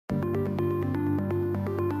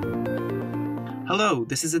Hello,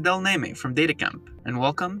 this is Adel from Datacamp, and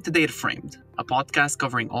welcome to DataFramed, a podcast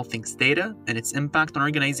covering all things data and its impact on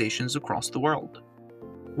organizations across the world.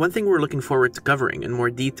 One thing we're looking forward to covering in more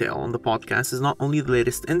detail on the podcast is not only the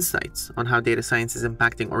latest insights on how data science is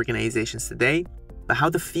impacting organizations today, but how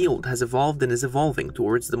the field has evolved and is evolving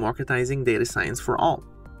towards democratizing data science for all.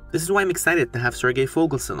 This is why I'm excited to have Sergey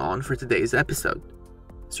Fogelson on for today's episode.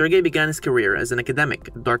 Sergey began his career as an academic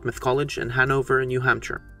at Dartmouth College in Hanover, New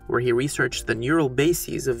Hampshire, where he researched the neural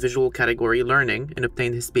bases of visual category learning and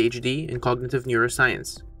obtained his PhD in cognitive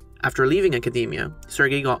neuroscience. After leaving academia,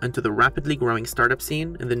 Sergey got into the rapidly growing startup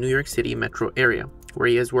scene in the New York City metro area, where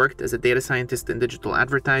he has worked as a data scientist in digital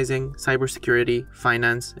advertising, cybersecurity,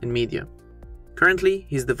 finance, and media. Currently,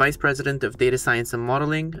 he's the Vice President of Data Science and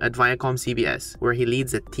Modeling at Viacom CBS, where he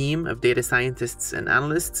leads a team of data scientists and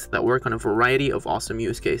analysts that work on a variety of awesome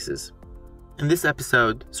use cases. In this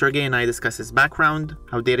episode, Sergey and I discuss his background,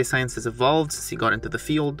 how data science has evolved since he got into the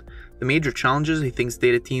field, the major challenges he thinks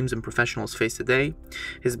data teams and professionals face today,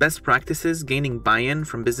 his best practices gaining buy-in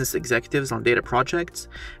from business executives on data projects,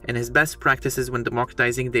 and his best practices when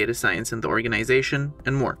democratizing data science in the organization,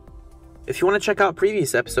 and more. If you want to check out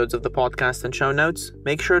previous episodes of the podcast and show notes,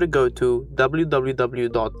 make sure to go to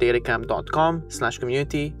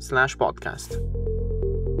www.datacamp.com/community/podcast.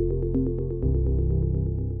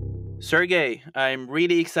 Sergey, I'm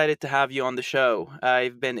really excited to have you on the show.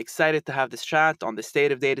 I've been excited to have this chat on the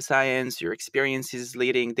state of data science, your experiences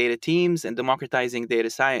leading data teams, and democratizing data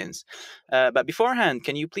science. But beforehand,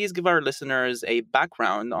 can you please give our listeners a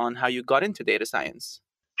background on how you got into data science?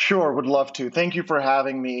 Sure, would love to. Thank you for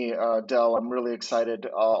having me, Del. I'm really excited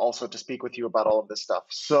also to speak with you about all of this stuff.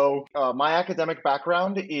 So my academic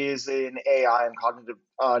background is in AI and cognitive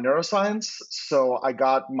neuroscience. So I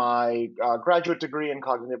got my graduate degree in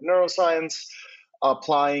cognitive neuroscience,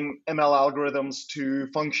 applying ML algorithms to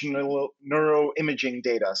functional neuroimaging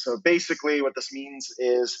data. So basically what this means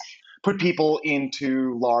is put people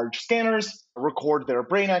into large scanners, record their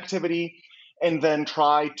brain activity, and then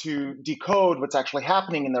try to decode what's actually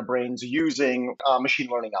happening in their brains using machine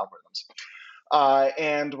learning algorithms.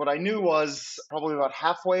 And what I knew was probably about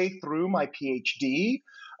halfway through my PhD,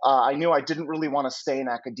 I knew I didn't really want to stay in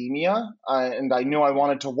academia, and I knew I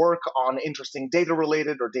wanted to work on interesting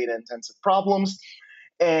data-related or data-intensive problems.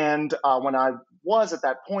 And when I was at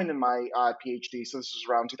that point in my PhD, so this was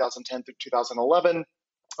around 2010 through 2011,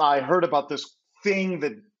 I heard about this thing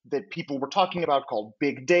that people were talking about called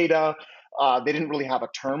big data. They didn't really have a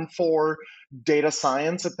term for data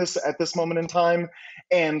science at this moment in time,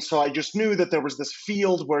 and so I just knew that there was this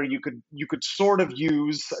field where you could sort of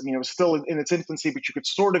use. I mean, it was still in its infancy, but you could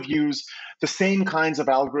sort of use the same kinds of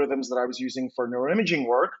algorithms that I was using for neuroimaging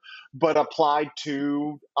work, but applied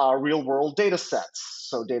to real world data sets.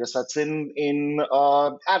 So data sets in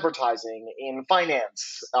advertising, in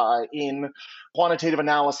finance, in quantitative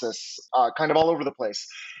analysis, kind of all over the place.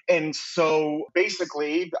 And so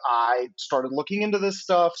basically, I started looking into this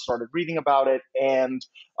stuff, started reading about it, and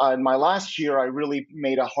in my last year, I really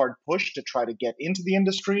made a hard push to try to get into the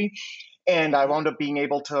industry. And I wound up being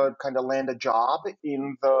able to kind of land a job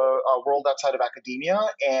in the world outside of academia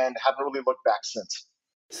and haven't really looked back since.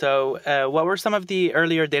 So what were some of the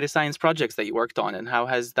earlier data science projects that you worked on, and how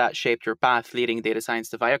has that shaped your path leading data science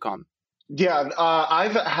to Viacom? Yeah,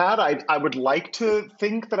 I would like to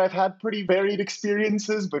think that I've had pretty varied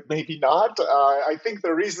experiences, but maybe not. I think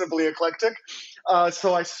they're reasonably eclectic.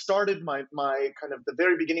 So I started my kind of the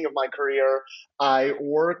very beginning of my career. I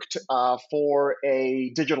worked for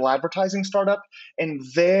a digital advertising startup, and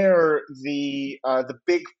there the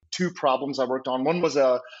big two problems I worked on. One was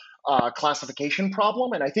a classification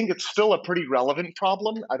problem, and I think it's still a pretty relevant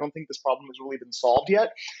problem. I don't think this problem has really been solved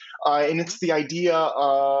yet. And it's the idea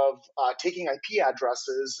of taking IP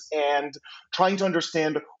addresses and trying to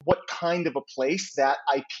understand what kind of a place that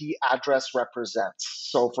IP address represents.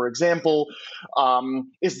 So, for example,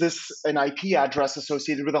 is this an IP address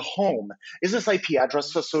associated with a home? Is this IP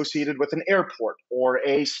address associated with an airport or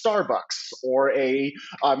a Starbucks or a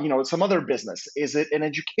some other business? Is it an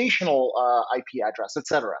educational IP address,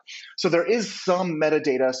 etc.? So there is some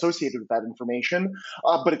metadata associated with that information,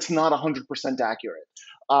 but it's not 100% accurate.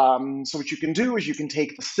 So what you can do is you can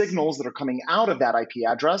take the signals that are coming out of that IP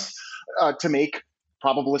address to make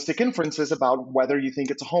probabilistic inferences about whether you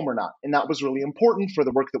think it's a home or not. And that was really important for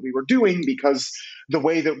the work that we were doing, because the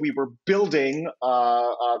way that we were building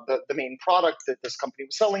the main product that this company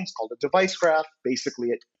was selling is called a device graph. Basically,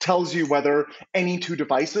 it tells you whether any two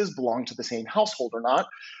devices belong to the same household or not.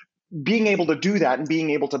 being able to do that and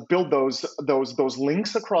being able to build those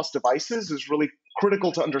links across devices is really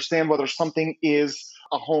critical to understand whether something is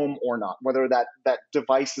a home or not, whether that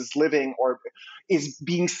device is living or is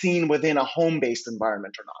being seen within a home-based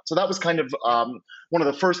environment or not. So that was kind of one of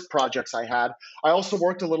the first projects I had. I also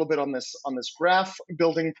worked a little bit on this graph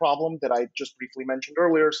building problem that I just briefly mentioned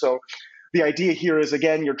earlier. So the idea here is,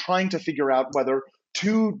 again, you're trying to figure out whether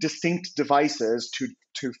two distinct devices,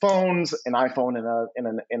 two phones, an iPhone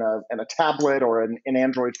and a tablet, or an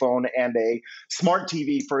Android phone and a smart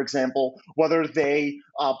TV, for example, whether they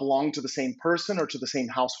belong to the same person or to the same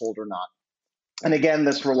household or not. And again,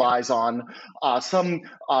 this relies on some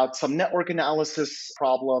network analysis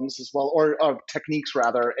problems as well, or techniques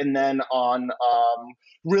rather, and then on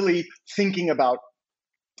really thinking about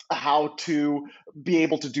how to be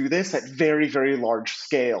able to do this at very, very large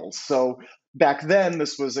scales. So back then,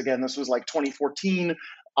 this was like 2014.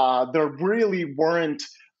 There really weren't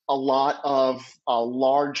a lot of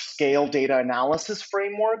large scale data analysis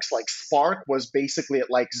frameworks. Like Spark was basically at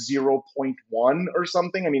like 0.1 or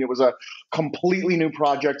something. I mean, it was a completely new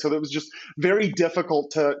project. So it was just very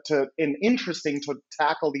difficult and interesting to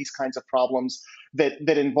tackle these kinds of problems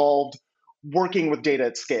that involved working with data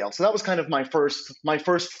at scale. So that was kind of my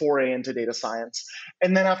first foray into data science.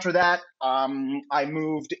 And then after that, I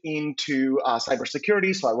moved into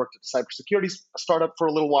cybersecurity. So I worked at a cybersecurity startup for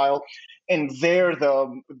a little while. And there,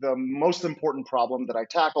 the most important problem that I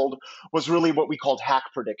tackled was really what we called hack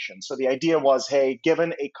prediction. So the idea was, hey,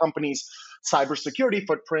 given a company's cybersecurity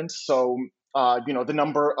footprint, so the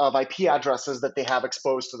number of IP addresses that they have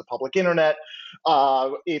exposed to the public internet.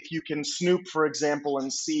 If you can snoop, for example,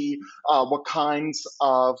 and see what kinds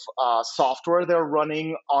of software they're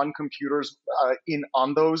running on computers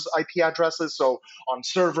on those IP addresses, so on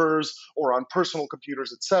servers or on personal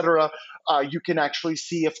computers, etc., you can actually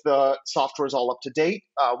see if the software is all up to date.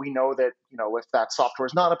 We know that if that software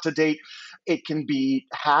is not up to date, it can be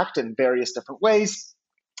hacked in various different ways.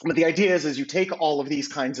 But the idea is you take all of these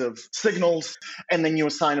kinds of signals and then you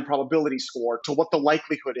assign a probability score to what the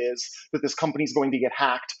likelihood is that this company is going to get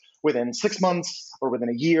hacked within 6 months or within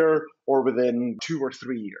a year or within 2 or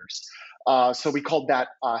 3 years. So we called that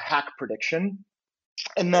hack prediction.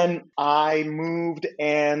 And then I moved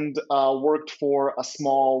and worked for a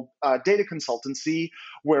small data consultancy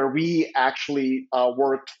where we actually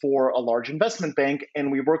worked for a large investment bank,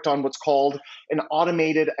 and we worked on what's called an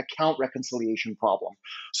automated account reconciliation problem.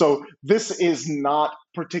 So this is not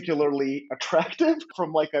particularly attractive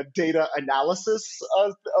from like a data analysis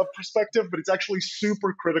perspective, but it's actually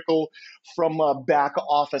super critical from a back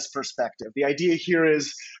office perspective. The idea here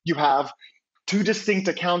is you have two distinct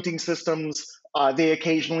accounting systems. They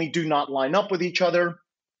occasionally do not line up with each other.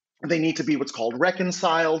 They need to be what's called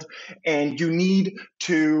reconciled, and you need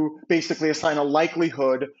to basically assign a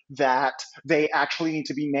likelihood that they actually need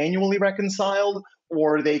to be manually reconciled,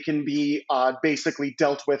 or they can be basically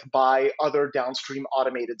dealt with by other downstream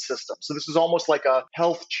automated systems. So this is almost like a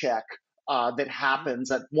health check that happens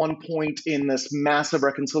at one point in this massive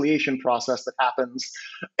reconciliation process that happens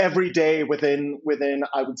every day within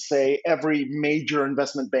I would say every major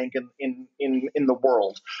investment bank in the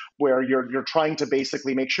world, where you're trying to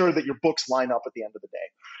basically make sure that your books line up at the end of the day.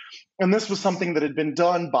 And this was something that had been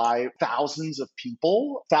done by thousands of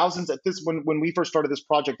people. When we first started this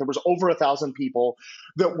project, there was over 1,000 people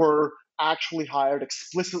that were actually hired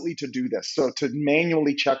explicitly to do this, so to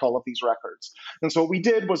manually check all of these records. And so what we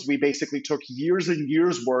did was we basically took years and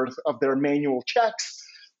years worth of their manual checks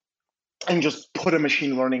and just put a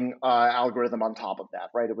machine learning algorithm on top of that,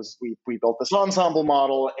 right? We built this ensemble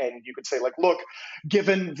model, and you could say like, look,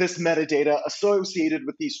 given this metadata associated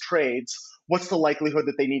with these trades, what's the likelihood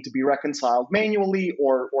that they need to be reconciled manually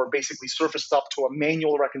or basically surfaced up to a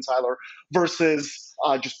manual reconciler versus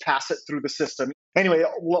just pass it through the system? Anyway,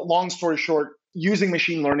 long story short, using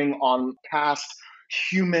machine learning on past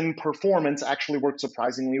human performance actually worked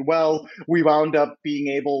surprisingly well. We wound up being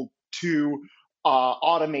able to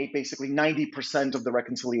automate basically 90% of the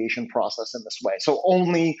reconciliation process in this way. So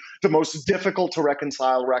only the most difficult to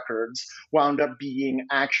reconcile records wound up being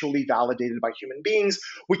actually validated by human beings,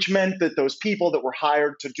 which meant that those people that were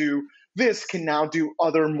hired to do this can now do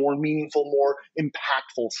other more meaningful, more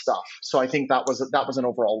impactful stuff. So I think that was an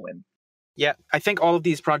overall win. Yeah, I think all of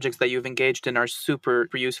these projects that you've engaged in are super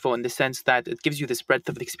useful in the sense that it gives you this breadth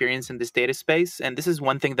of experience in this data space. And this is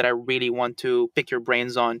one thing that I really want to pick your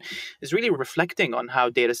brains on, is really reflecting on how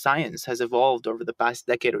data science has evolved over the past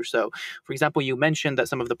decade or so. For example, you mentioned that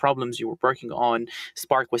some of the problems you were working on,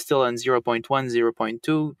 Spark was still on 0.1,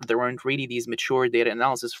 0.2. There weren't really these mature data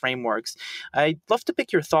analysis frameworks. I'd love to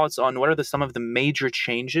pick your thoughts on what are some of the major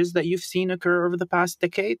changes that you've seen occur over the past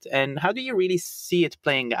decade, and how do you really see it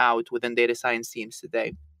playing out within data science teams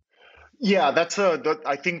today? Yeah,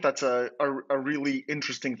 I think that's a really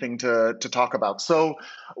interesting thing to talk about. So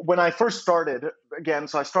when I first started, again,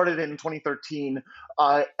 so I started in 2013,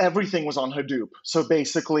 everything was on Hadoop. So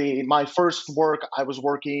basically, my first work, I was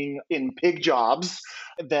working in pig jobs,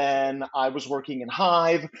 then I was working in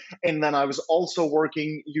Hive, and then I was also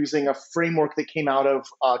working using a framework that came out of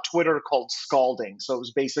Twitter called Scalding. So it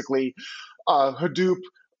was basically Hadoop,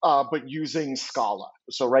 but using Scala,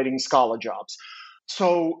 so writing Scala jobs.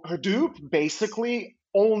 So Hadoop basically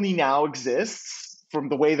only now exists, from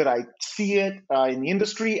the way that I see it in the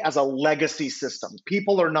industry, as a legacy system.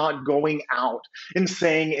 People are not going out and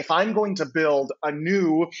saying, if I'm going to build a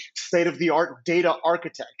new state of the art data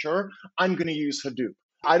architecture, I'm going to use Hadoop.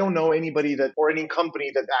 I don't know anybody that, or any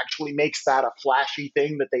company that actually makes that a flashy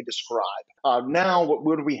thing that they describe. Now,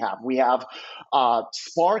 what do we have? We have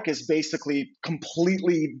Spark is basically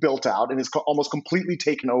completely built out and is almost completely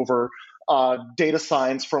taken over data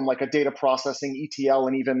science from like a data processing, ETL,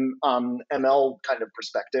 and even ML kind of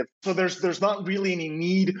perspective. So there's not really any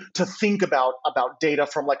need to think about data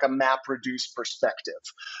from like a MapReduce perspective.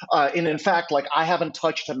 And in fact, like I haven't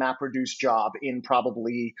touched a MapReduce job in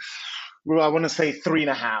probably, well, I want to say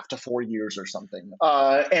 3.5 to 4 years or something.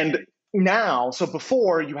 And now, so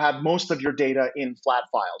before you had most of your data in flat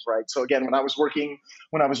files, right? So again, when I was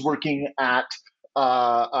working at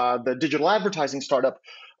the digital advertising startup,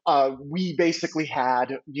 we basically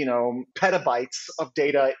had, petabytes of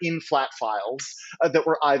data in flat files that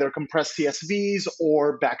were either compressed CSVs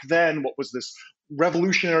or back then what was this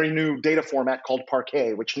revolutionary new data format called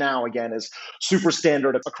Parquet, which now again is super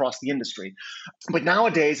standard across the industry. But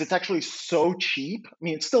nowadays, it's actually so cheap. I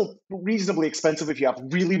mean, it's still reasonably expensive if you have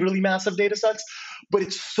really, really massive data sets, but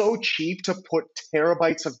it's so cheap to put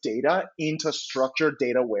terabytes of data into structured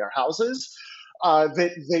data warehouses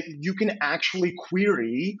that you can actually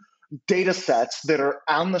query data sets that are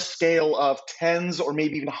on the scale of tens or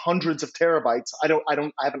maybe even hundreds of terabytes. I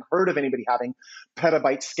haven't heard of anybody having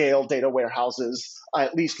petabyte scale data warehouses,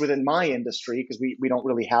 at least within my industry, because we don't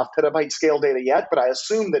really have petabyte scale data yet. But I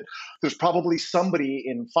assume that there's probably somebody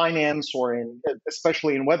in finance or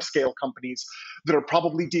especially in web scale companies that are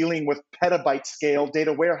probably dealing with petabyte scale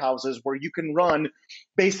data warehouses where you can run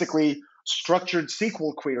basically structured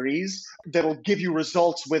SQL queries that'll give you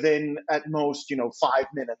results within at most 5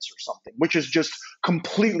 minutes or something, which is just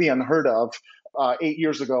completely unheard of 8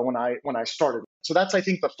 years ago when I started. So that's, I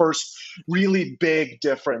think, the first really big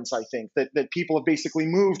difference, I think, that people have basically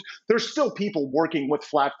moved. There's still people working with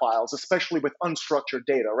flat files, especially with unstructured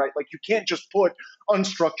data, right? Like you can't just put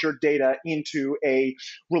unstructured data into a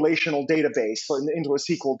relational database, into a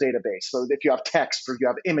SQL database. So if you have text or you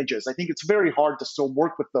have images, I think it's very hard to still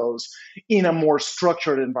work with those in a more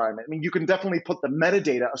structured environment. I mean, you can definitely put the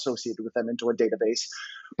metadata associated with them into a database,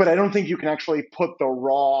 but I don't think you can actually put the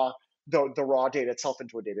raw data itself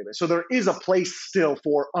into a database. So there is a place still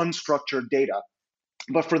for unstructured data.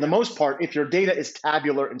 But for the most part, if your data is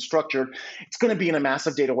tabular and structured, it's going to be in a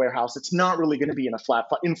massive data warehouse. It's not really going to be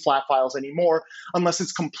in flat files anymore, unless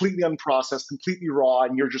it's completely unprocessed, completely raw,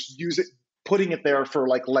 and you're just putting it there for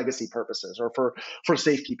like legacy purposes or for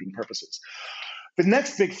safekeeping purposes. The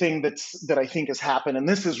next big thing that I think has happened, and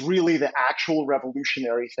this is really the actual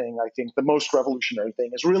revolutionary thing, I think the most revolutionary thing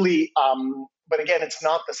is really, but again, it's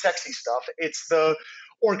not the sexy stuff. It's the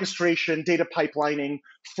orchestration, data pipelining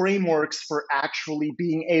frameworks for actually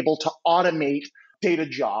being able to automate data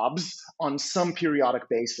jobs on some periodic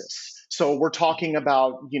basis. So we're talking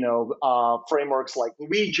about, frameworks like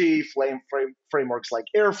Luigi, frameworks like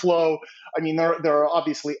Airflow. I mean, there are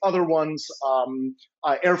obviously other ones.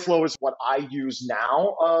 Airflow is what I use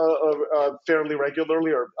now fairly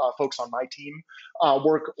regularly, or folks on my team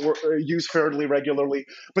use fairly regularly.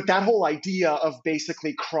 But that whole idea of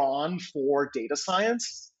basically cron for data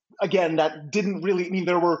science, again, that didn't really, I mean,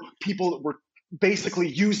 there were people that were basically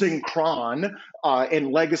using cron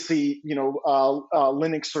and legacy,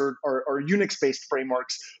 Linux or Unix-based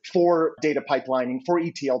frameworks for data pipelining, for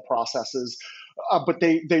ETL processes. But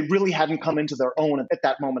they really hadn't come into their own at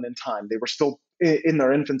that moment in time. They were still in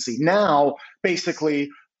their infancy. Now, basically,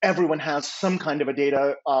 everyone has some kind of a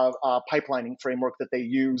data pipelining framework that they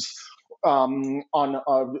use on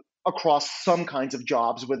across some kinds of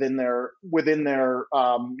jobs within their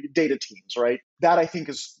data teams, right? That I think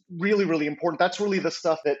is really, really important. That's really the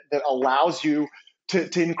stuff that allows you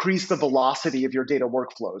to increase the velocity of your data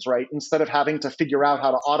workflows, right? Instead of having to figure out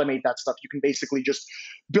how to automate that stuff, you can basically just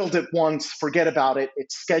build it once, forget about it.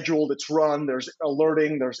 It's scheduled, it's run, there's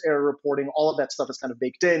alerting, there's error reporting, all of that stuff is kind of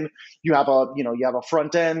baked in. You have a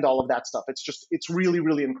front end, all of that stuff. It's really,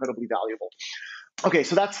 really incredibly valuable. Okay,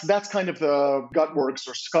 so that's kind of the gutworks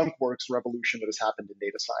or skunkworks revolution that has happened in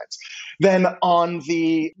data science. Then on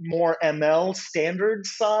the more ML standard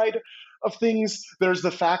side of things, there's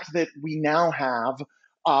the fact that we now have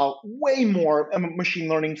way more machine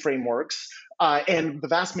learning frameworks, and the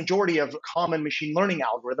vast majority of common machine learning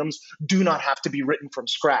algorithms do not have to be written from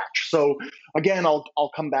scratch. So again,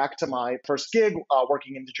 I'll come back to my first gig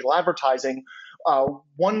working in digital advertising.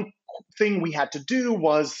 One thing we had to do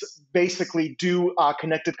was basically do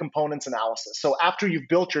connected components analysis. So after you've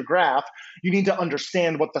built your graph, you need to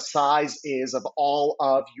understand what the size is of all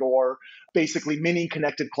of your basically mini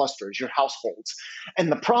connected clusters, your households. And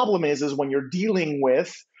the problem is when you're dealing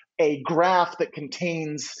with a graph that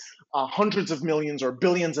contains hundreds of millions or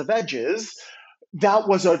billions of edges, that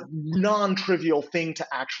was a non-trivial thing to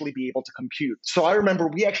actually be able to compute. So I remember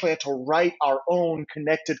we actually had to write our own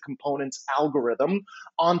connected components algorithm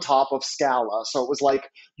on top of Scala. So it was like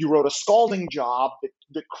you wrote a scalding job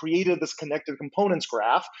that created this connected components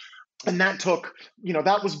graph. And that took,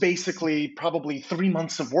 that was basically probably 3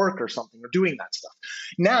 months of work or something, or doing that stuff.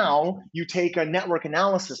 Now you take a network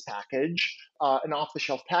analysis package, an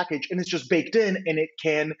off-the-shelf package, and it's just baked in, and it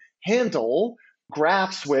can handle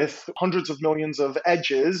graphs with hundreds of millions of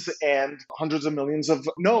edges and hundreds of millions of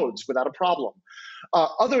nodes without a problem.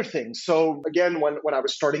 Other things. So again, when I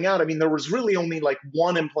was starting out, there was really only like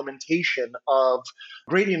one implementation of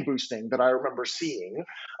gradient boosting that I remember seeing.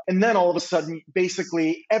 And then all of a sudden,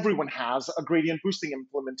 basically everyone has a gradient boosting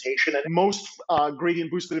implementation. And most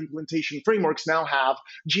gradient boosted implementation frameworks now have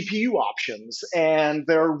GPU options. And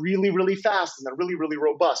they're really, really fast and they're really, really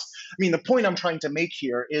robust. The point I'm trying to make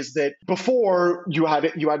here is that before you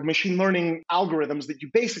had machine learning algorithms that you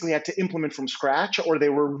basically had to implement from scratch, or they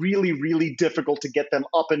were really, really difficult to get them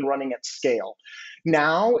up and running at scale.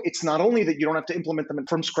 Now, it's not only that you don't have to implement them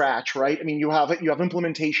from scratch, right? You have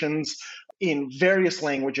implementations in various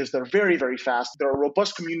languages that are very, very fast. There are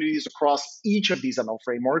robust communities across each of these ML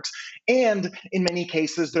frameworks. And in many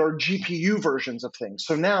cases, there are GPU versions of things.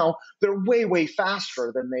 So now they're way, way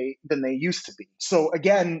faster than they used to be. So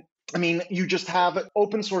again, you just have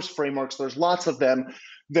open source frameworks. There's lots of them.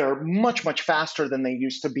 They're much, much faster than they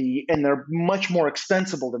used to be, and they're much more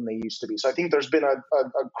extensible than they used to be. So I think there's been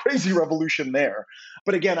a crazy revolution there.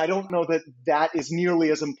 But again, I don't know that is nearly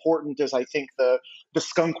as important as I think the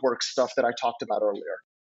skunkworks stuff that I talked about earlier.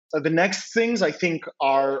 The next things I think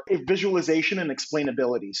are visualization and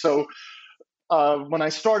explainability. So when I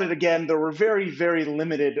started, again, there were very, very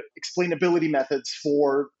limited explainability methods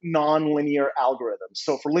for nonlinear algorithms.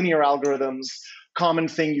 So for linear algorithms, common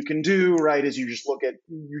thing you can do, right, is you just look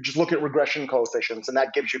at regression coefficients, and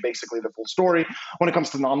that gives you basically the full story. When it comes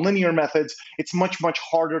to nonlinear methods, it's much, much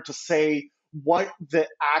harder to say what the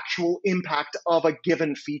actual impact of a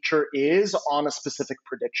given feature is on a specific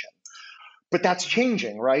prediction. But that's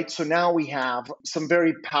changing, right? So now we have some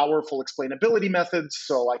very powerful explainability methods.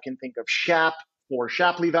 So I can think of SHAP for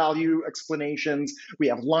Shapley value explanations. We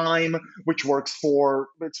have LIME, which it's more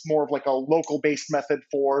of like a local-based method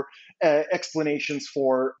for explanations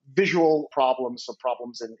for visual problems, so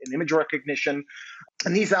problems in image recognition.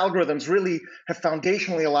 And these algorithms really have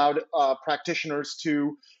foundationally allowed practitioners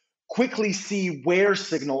to quickly see where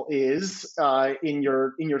signal is in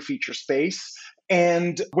your feature space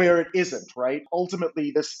and where it isn't, right?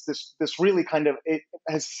 Ultimately, this really it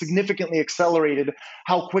has significantly accelerated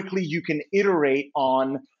how quickly you can iterate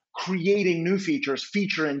on creating new features,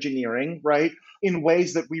 feature engineering, right, in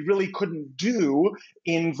ways that we really couldn't do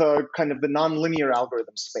in the kind of the nonlinear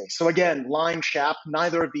algorithm space. So again, LIME, SHAP,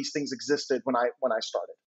 neither of these things existed when I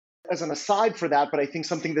started. As an aside for that, but I think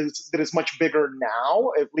something that is much bigger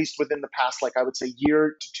now, at least within the past, I would say,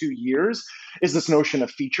 year to 2 years, is this notion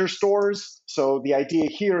of feature stores. So the idea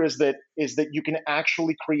here is that you can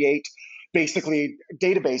actually create basically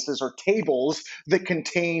databases or tables that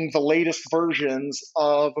contain the latest versions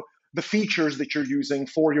of the features that you're using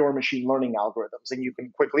for your machine learning algorithms. And you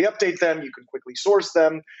can quickly update them, you can quickly source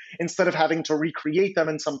them, instead of having to recreate them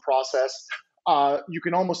in some process. You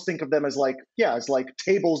can almost think of them as like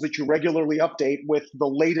tables that you regularly update with the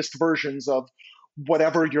latest versions of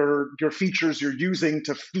whatever your features you're using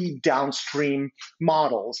to feed downstream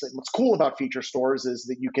models. And what's cool about feature stores is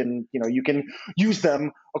that you can use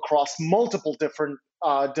them across multiple different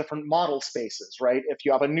model spaces, right? If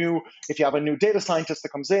you have a new data scientist that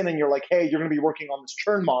comes in and you're like, hey, you're going to be working on this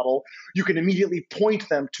churn model, you can immediately point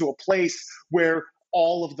them to a place where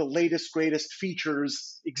all of the latest, greatest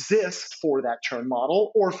features exist for that churn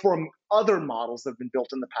model or from other models that have been built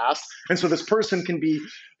in the past. And so this person can be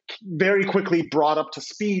very quickly brought up to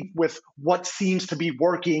speed with what seems to be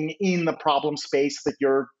working in the problem space that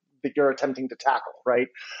you're attempting to tackle, right?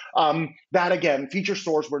 That again, feature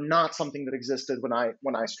stores were not something that existed when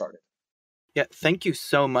I started. Yeah, thank you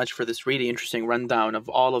so much for this really interesting rundown of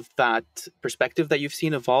all of that perspective that you've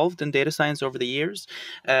seen evolved in data science over the years.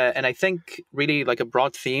 And I think really like a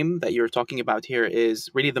broad theme that you're talking about here is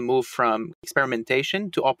really the move from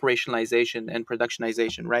experimentation to operationalization and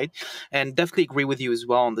productionization, right? And definitely agree with you as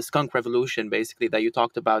well on the skunk revolution, basically, that you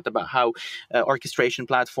talked about how orchestration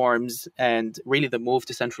platforms and really the move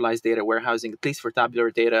to centralized data warehousing, at least for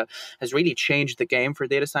tabular data, has really changed the game for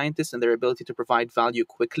data scientists and their ability to provide value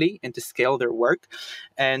quickly and to scale their work.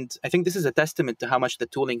 And I think this is a testament to how much the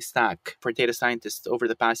tooling stack for data scientists over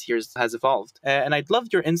the past years has evolved. And I'd love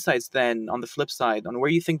your insights then on the flip side on where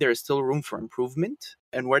you think there is still room for improvement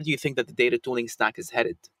and where do you think that the data tooling stack is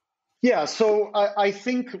headed? Yeah, so I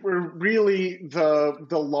think we're really the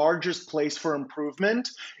largest place for improvement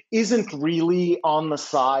isn't really on the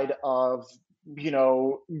side of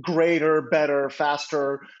greater, better,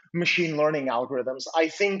 faster machine learning algorithms. I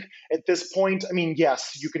think at this point, I mean,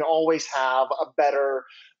 yes, you can always have a better,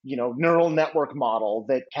 neural network model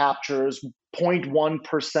that captures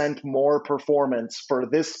 0.1% more performance for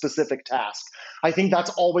this specific task. I think that's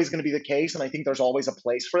always going to be the case, and I think there's always a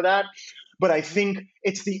place for that. But I think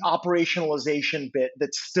it's the operationalization bit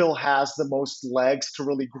that still has the most legs to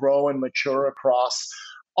really grow and mature across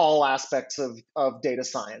all aspects of data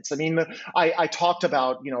science. I mean, I talked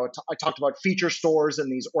about, I talked about feature stores and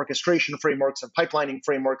these orchestration frameworks and pipelining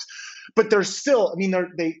frameworks, but they're still, I mean,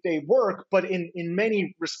 they work, but in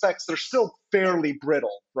many respects, they're still fairly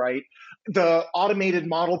brittle, right? The automated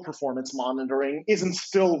model performance monitoring isn't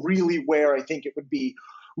still really where I think it would be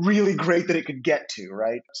really great that it could get to,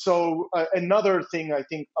 right? So another thing, I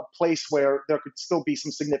think a place where there could still be some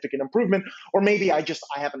significant improvement, or maybe I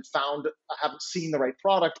haven't seen the right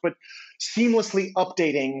product, but seamlessly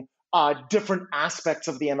updating different aspects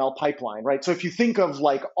of the ML pipeline, right? So if you think of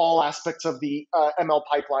like all aspects of the ML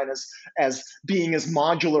pipeline as being as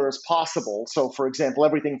modular as possible. So for example,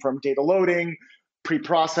 everything from data loading,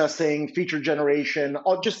 pre-processing, feature generation,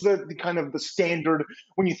 all just the kind of the standard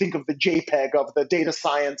when you think of the JPEG of the data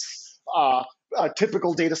science,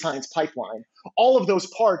 typical data science pipeline. All of those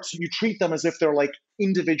parts, you treat them as if they're like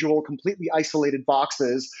individual, completely isolated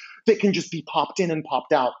boxes that can just be popped in and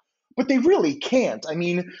popped out. But they really can't. I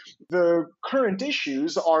mean, the current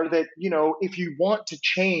issues are that, if you want to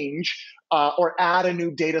change or add a new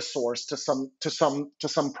data source to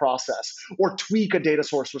some process, or tweak a data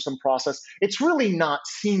source for some process, it's really not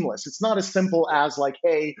seamless. It's not as simple as like,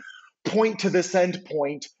 hey, point to this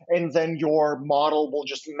endpoint, and then your model will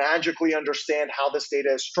just magically understand how this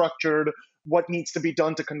data is structured, what needs to be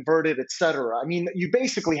done to convert it, et cetera. I mean, you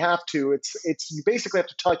basically have to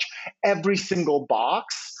touch every single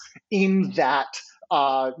box in that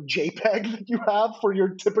JPEG that you have for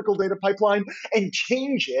your typical data pipeline and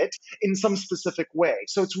change it in some specific way.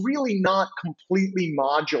 So it's really not completely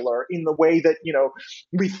modular in the way that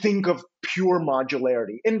we think of pure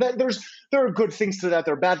modularity. And that there are good things to that,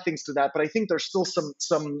 there are bad things to that, but I think there's still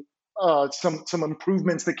some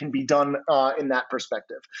improvements that can be done in that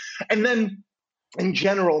perspective. And then in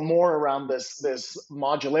general, more around this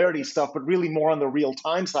modularity stuff, but really more on the real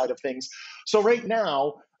time side of things. So right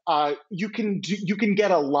now, you can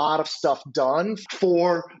get a lot of stuff done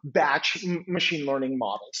for batch machine learning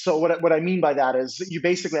models. So what I mean by that is you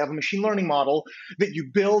basically have a machine learning model that you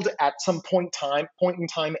build at some point in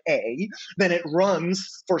time A, then it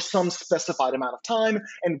runs for some specified amount of time,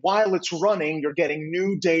 and while it's running, you're getting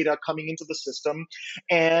new data coming into the system,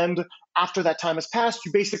 and after that time has passed,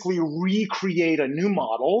 you basically recreate a new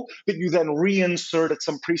model that you then reinsert at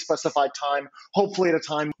some pre-specified time, hopefully at a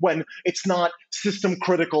time when it's not system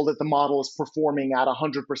critical that the model is performing at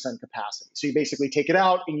 100% capacity. So you basically take it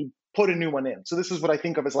out and you put a new one in. So this is what I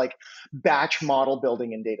think of as like batch model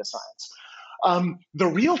building in data science. The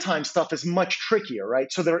real-time stuff is much trickier,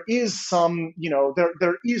 right? So there is some,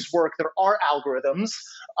 there is work, there are algorithms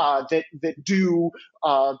that do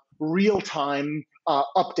real-time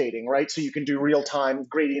updating, right? So you can do real-time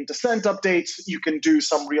gradient descent updates. You can do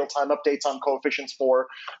some real-time updates on coefficients for,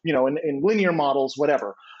 in linear models,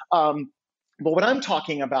 whatever. But what I'm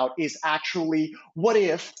talking about is actually what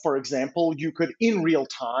if, for example, you could in real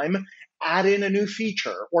time add in a new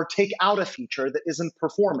feature or take out a feature that isn't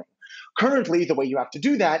performing. Currently, the way you have to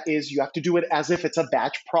do that is you have to do it as if it's a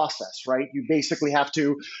batch process, right? You basically have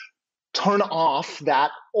to turn off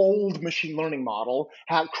that old machine learning model,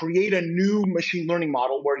 create a new machine learning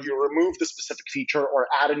model where you remove the specific feature or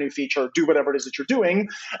add a new feature, do whatever it is that you're doing,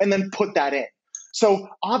 and then put that in. So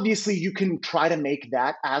obviously you can try to make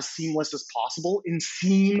that as seamless as possible and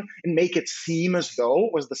make it seem as though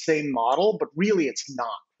it was the same model, but really it's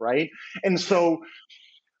not, right? And so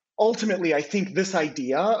ultimately, I think this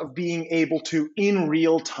idea of being able to, in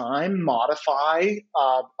real time, modify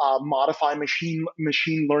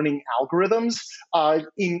machine learning algorithms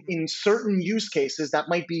in certain use cases that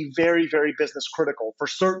might be very, very business critical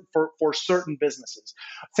for certain businesses.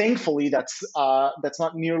 Thankfully, that's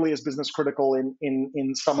not nearly as business critical in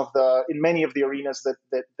many of the arenas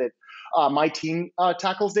that my team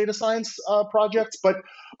tackles data science projects, but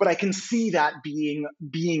I can see that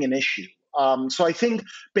being an issue. So I think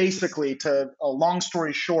basically, to a long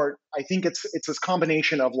story short, I think it's this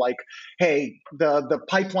combination of like, hey, the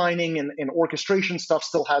pipelining and orchestration stuff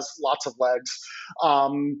still has lots of legs.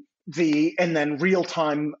 And then real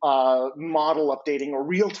time model updating or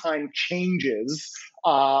real time changes,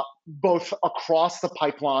 both across the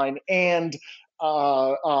pipeline and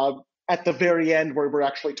at the very end where we're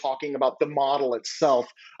actually talking about the model itself.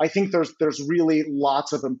 I think there's really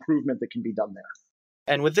lots of improvement that can be done there.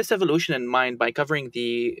 And with this evolution in mind, by covering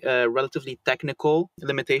the relatively technical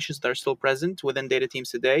limitations that are still present within data teams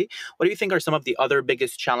today, what do you think are some of the other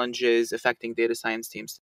biggest challenges affecting data science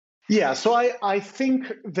teams? Yeah, so I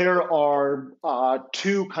think there are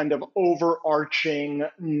two kind of overarching,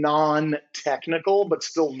 non-technical, but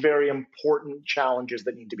still very important challenges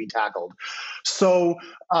that need to be tackled. So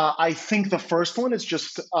I think the first one is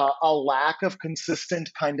just a lack of consistent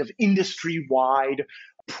kind of industry-wide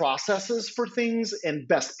processes for things and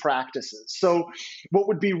best practices. So what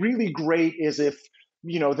would be really great is if,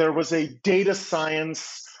 there was a data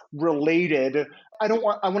science related, I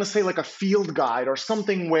want to say like a field guide or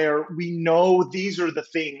something where we know these are the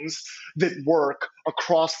things that work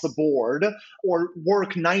across the board or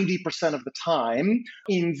work 90% of the time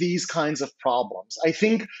in these kinds of problems. I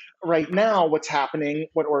think right now what's happening,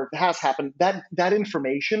 or has happened, that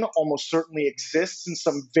information almost certainly exists in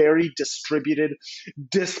some very distributed,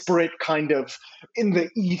 disparate kind of in the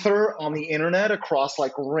ether on the internet across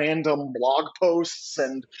like random blog posts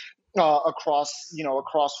and across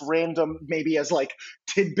random, maybe as like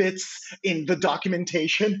tidbits in the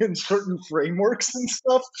documentation in certain frameworks and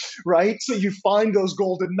stuff, right? So you find those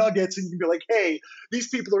golden nuggets and you can be like, hey, these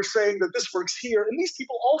people are saying that this works here, and these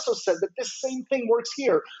people also said that this same thing works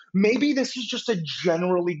here. Maybe this is just a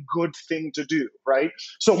generally good thing to do, right?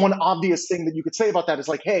 So one obvious thing that you could say about that is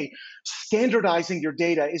like, hey, standardizing your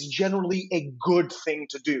data is generally a good thing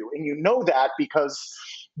to do. And you know that because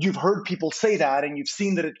you've heard people say that and you've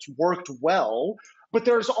seen that it's worked well, but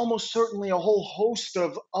there's almost certainly a whole host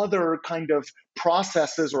of other kind of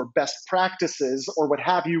processes or best practices or what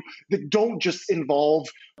have you that don't just involve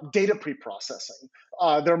data pre-processing.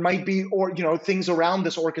 There might be, things around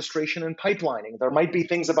this orchestration and pipelining. There might be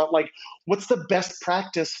things about like, what's the best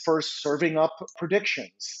practice for serving up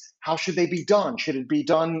predictions? How should they be done? Should it be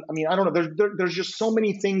done? I mean, I don't know. There's just so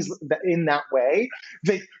many things that in that way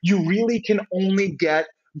that you really can only get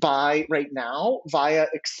by right now via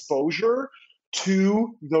exposure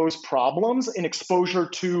to those problems and exposure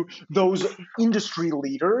to those industry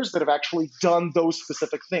leaders that have actually done those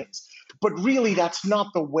specific things. But really, that's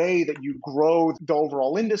not the way that you grow the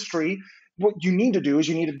overall industry. What you need to do is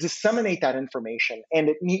you need to disseminate that information, and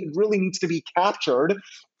it really needs to be captured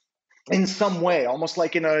in some way, almost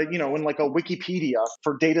like in like a Wikipedia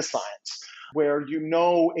for data science, where you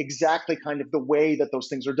know exactly kind of the way that those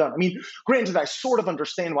things are done. I mean, granted, I sort of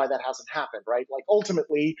understand why that hasn't happened, right? Like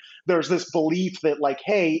ultimately, there's this belief that like,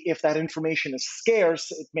 hey, if that information is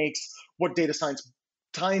scarce, it makes what data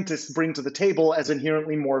scientists bring to the table as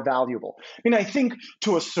inherently more valuable. I mean, I think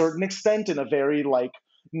to a certain extent, in a very like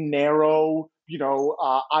narrow,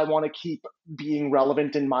 I want to keep being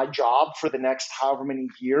relevant in my job for the next however many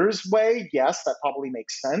years way, yes, that probably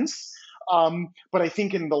makes sense. But I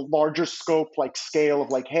think in the larger scope, like scale of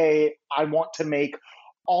like, hey, I want to make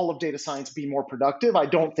all of data science be more productive, I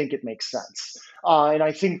don't think it makes sense. And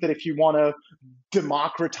I think that if you want to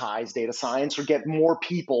democratize data science or get more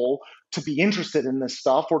people to be interested in this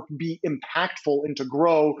stuff or be impactful and to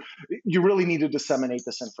grow, you really need to disseminate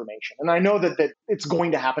this information. And I know that it's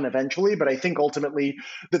going to happen eventually, but I think ultimately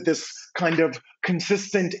that this kind of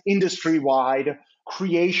consistent industry-wide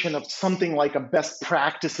creation of something like a best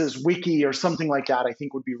practices wiki or something like that, I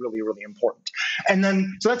think would be really, really important. And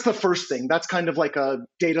then, so that's the first thing. That's kind of like a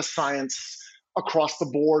data science across the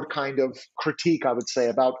board kind of critique, I would say,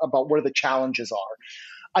 about where the challenges are.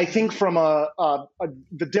 I think from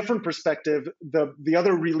the different perspective, the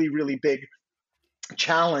other really, really big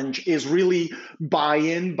challenge is really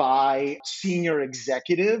buy-in by senior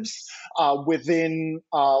executives within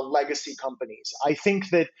legacy companies. I think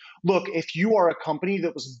that, look, if you are a company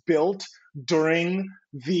that was built during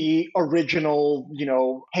the original,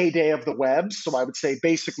 heyday of the web, so I would say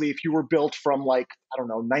basically if you were built from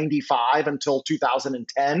 95 until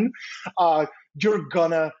 2010, you're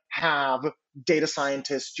gonna have data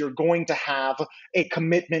scientists, you're going to have a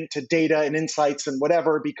commitment to data and insights and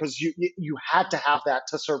whatever, because you had to have that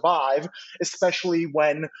to survive, especially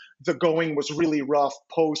when the going was really rough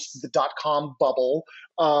post the dot-com bubble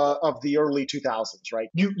of the early 2000s, right?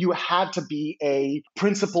 You had to be a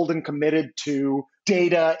principled and committed to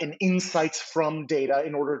data and insights from data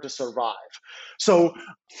in order to survive. So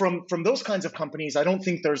from those kinds of companies, I don't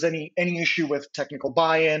think there's any issue with technical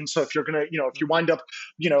buy-in. So if you're gonna, if you wind up,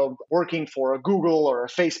 working for a Google or a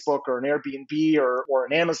Facebook or an Airbnb or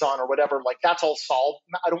an Amazon or whatever, like that's all solved.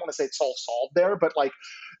 I don't want to say it's all solved there, but like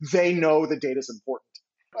they know the data is important.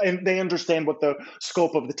 And they understand what the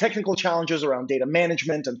scope of the technical challenges around data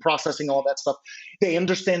management and processing, all that stuff. They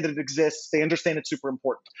understand that it exists. They understand it's super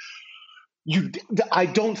important. I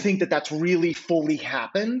don't think that that's really fully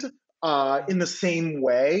happened in the same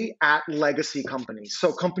way at legacy companies.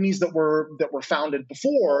 So companies that were founded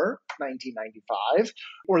before 1995,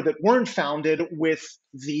 or that weren't founded with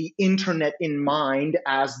the internet in mind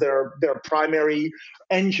as their primary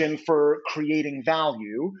engine for creating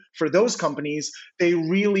value, for those companies, they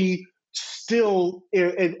really still,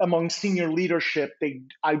 among senior leadership,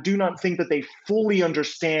 I do not think that they fully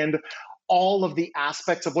understand all of the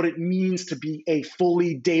aspects of what it means to be a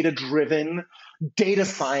fully data-driven, data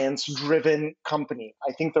science-driven company.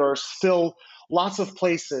 I think there are still lots of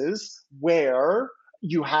places where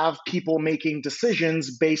you have people making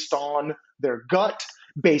decisions based on their gut,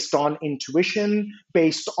 based on intuition,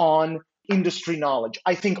 based on industry knowledge.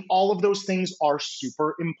 I think all of those things are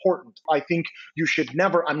super important. I think you should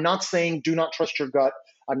never, I'm not saying do not trust your gut.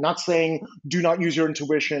 I'm not saying do not use your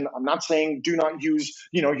intuition. I'm not saying do not use,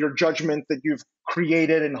 your judgment that you've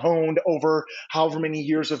created and honed over however many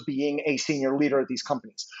years of being a senior leader at these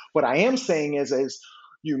companies. What I am saying is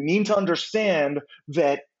you need to understand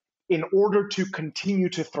that in order to continue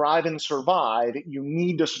to thrive and survive, you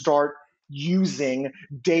need to start using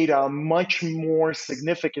data much more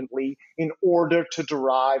significantly in order to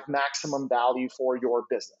derive maximum value for your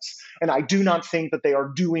business. And I do not think that they are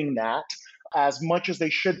doing that as much as they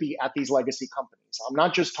should be at these legacy companies. I'm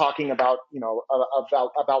not just talking about,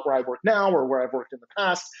 about where I work now or where I've worked in the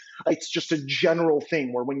past. It's just a general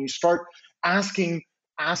thing where when you start asking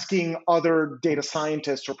other data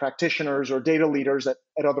scientists or practitioners or data leaders at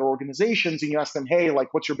other organizations, and you ask them, hey,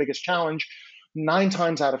 like, what's your biggest challenge? 9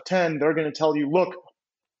 times out of 10, they're going to tell you, look,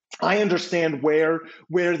 I understand where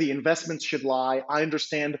the investments should lie. I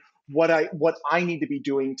understand what I need to be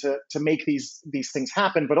doing to make these things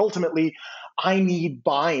happen. But ultimately, I need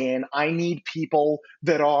buy-in. I need people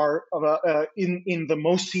that are in the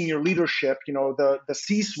most senior leadership, the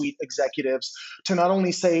C-suite executives, to not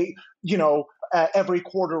only say, every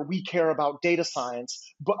quarter we care about data science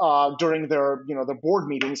during their board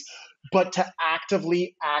meetings, but to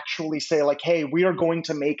actually say like, hey, we are going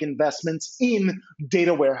to make investments in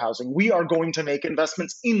data warehousing. We are going to make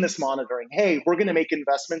investments in this monitoring. Hey, we're going to make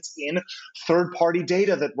investments in third-party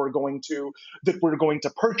data that we're going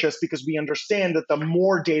to purchase, because we understand that the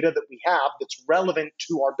more data that we have that's relevant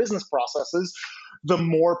to our business processes, the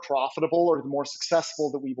more profitable or the more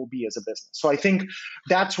successful that we will be as a business. So I think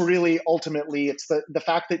that's really ultimately, it's the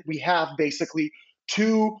fact that we have basically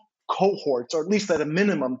two cohorts, or at least at a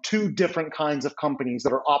minimum, two different kinds of companies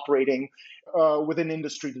that are operating within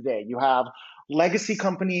industry today. You have legacy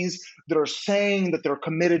companies that are saying that they're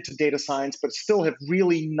committed to data science, but still have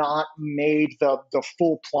really not made the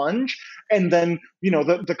full plunge. And then,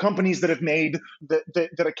 the companies that have made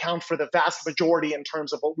that account for the vast majority in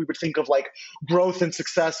terms of what we would think of like growth and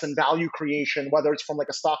success and value creation, whether it's from like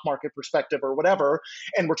a stock market perspective or whatever.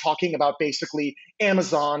 And we're talking about basically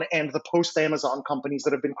Amazon and the post-Amazon companies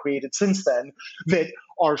that have been created since then that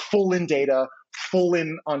are full in data, full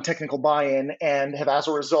in on technical buy-in, and have as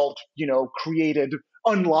a result,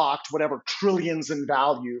 unlocked whatever trillions in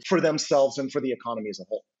value for themselves and for the economy as a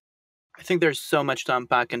whole. I think there's so much to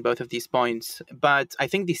unpack in both of these points. But I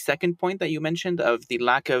think the second point that you mentioned of the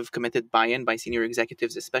lack of committed buy-in by senior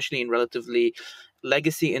executives, especially in relatively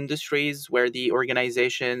legacy industries where the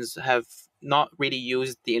organizations have not really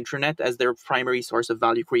used the internet as their primary source of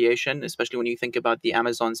value creation, especially when you think about the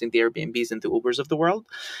Amazons and the Airbnbs and the Ubers of the world.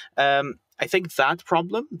 I think that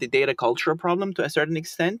problem, the data culture problem to a certain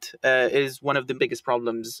extent, is one of the biggest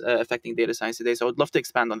problems affecting data science today. So I would love to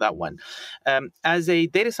expand on that one. As a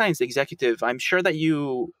data science executive, I'm sure that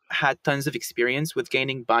you had tons of experience with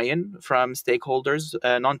gaining buy-in from stakeholders,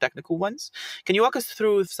 non-technical ones. Can you walk us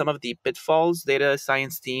through some of the pitfalls data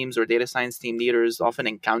science teams or data science team leaders often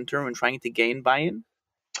encounter when trying to gain buy-in?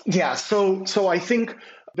 Yeah, so I think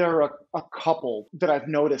there are a couple that I've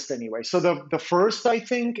noticed anyway. So the first I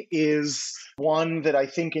think is one that I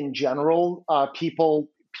think in general people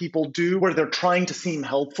do where they're trying to seem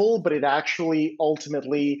helpful, but it actually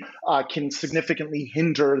ultimately can significantly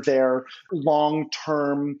hinder their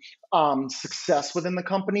long-term success within the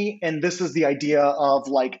company. And this is the idea of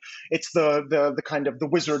like it's the kind of the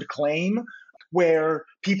wizard claim where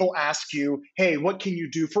people ask you, "Hey, what can you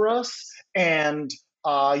do for us?" And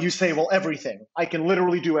you say, "Well, everything. I can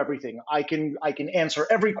literally do everything. I can answer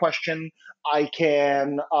every question. I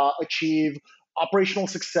can achieve operational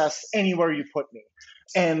success anywhere you put me."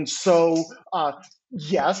 And so,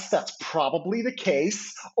 yes, that's probably the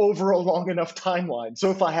case over a long enough timeline. So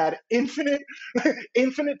if I had infinite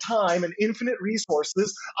time and infinite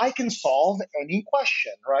resources, I can solve any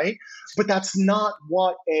question, right? But that's not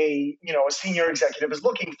what a senior executive is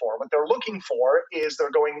looking for. What they're looking for is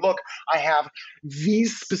they're going, look, I have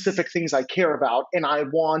these specific things I care about, and I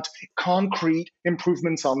want concrete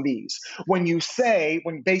improvements on these. When you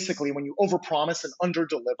overpromise and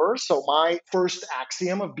underdeliver, so my first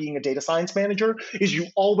axiom of being a data science manager is you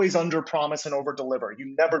always underpromise and overdeliver.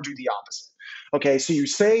 You never do the opposite. Okay, so you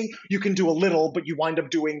say you can do a little, but you wind up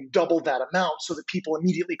doing double that amount so that people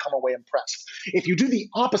immediately come away impressed. If you do the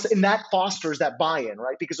opposite, and that fosters that buy-in,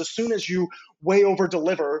 right? Because as soon as you way over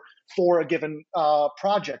deliver for a given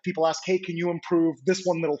project, people ask, "Hey, can you improve this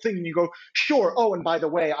one little thing?" And you go, "Sure. Oh, and by the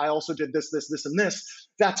way, I also did this, and this."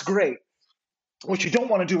 That's great. What you don't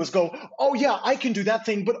want to do is go, "Oh yeah, I can do that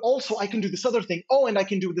thing, but also I can do this other thing. Oh, and I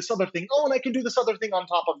can do this other thing. Oh, and I can do this other thing on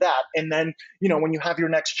top of that." And then, when you have your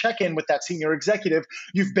next check-in with that senior executive,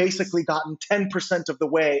 you've basically gotten 10% of the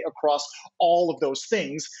way across all of those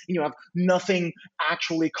things, and you have nothing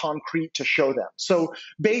actually concrete to show them. So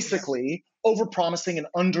basically, over-promising and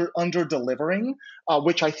under delivering,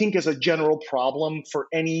 which I think is a general problem for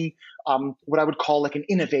any what I would call like an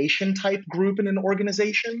innovation type group in an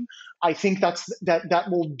organization. I think that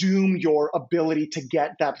will doom your ability to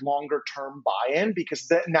get that longer term buy-in,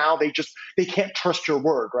 because now they can't trust your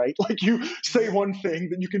word, right? Like you say one thing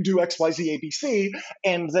that you can do X, Y, Z, A, B, C,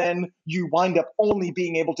 and then you wind up only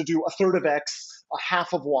being able to do a third of X, a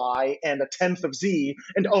half of Y, and a tenth of Z.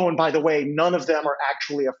 And oh, and by the way, none of them are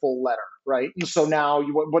actually a full letter, right? And so now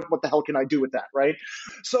what the hell can I do with that, right?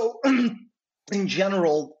 So in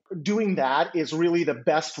general, doing that is really the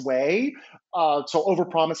best way. So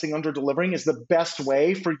overpromising, under-delivering is the best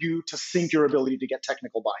way for you to sink your ability to get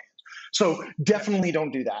technical buy-in. So definitely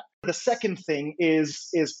don't do that. The second thing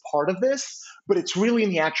is part of this, but it's really in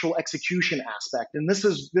the actual execution aspect. And this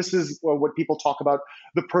is what people talk about,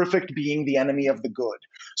 the perfect being the enemy of the good.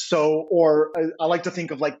 So, or I like to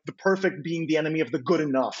think of like the perfect being the enemy of the good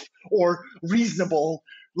enough, or reasonable.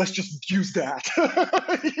 Let's just use that.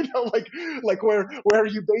 like where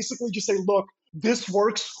you basically just say, look, this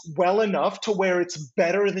works well enough to where it's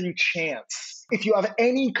better than chance. If you have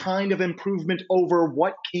any kind of improvement over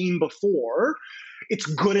what came before, it's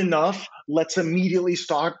good enough. Let's immediately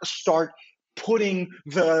start putting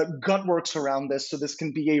the gutworks around this so this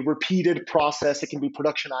can be a repeated process, it can be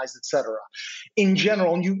productionized, etc. In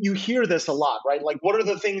general, and you hear this a lot, right? Like, what are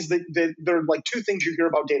the things that there are like two things you hear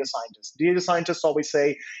about data scientists. Data scientists always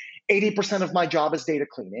say 80% of my job is data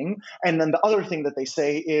cleaning. And then the other thing that they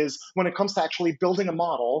say is when it comes to actually building a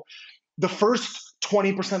model, the first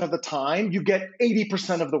 20% of the time, you get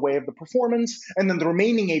 80% of the way of the performance. And then the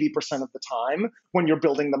remaining 80% of the time, when you're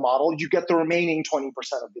building the model, you get the remaining 20%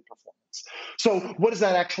 of the performance. So what does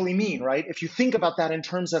that actually mean, right? If you think about that in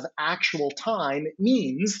terms of actual time, it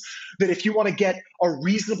means that if you want to get a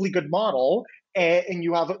reasonably good model, and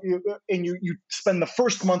you spend the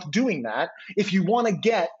first month doing that, if you want to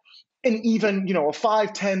get and even, a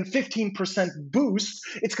 5, 10, 15% boost,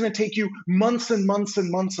 it's going to take you months and months and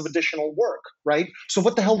months of additional work, right? So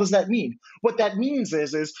what the hell does that mean? What that means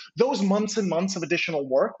is those months and months of additional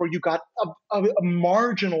work where you got a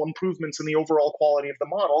marginal improvements in the overall quality of the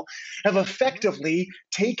model have effectively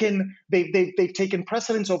they've taken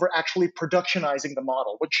precedence over actually productionizing the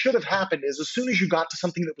model. What should have happened is as soon as you got to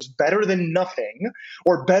something that was better than nothing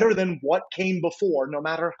or better than what came before, no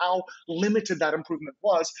matter how limited that improvement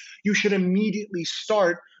was, you should immediately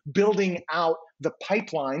start building out the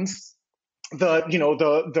pipelines,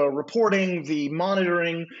 the reporting, the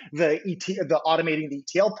monitoring, the automating the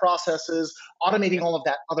ETL processes, automating all of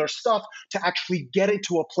that other stuff to actually get it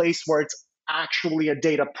to a place where it's actually a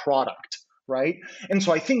data product, right? And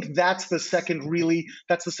so I think that's the second really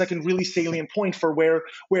salient point for where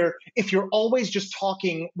if you're always just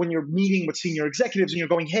talking when you're meeting with senior executives and you're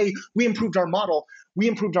going, hey, we improved our model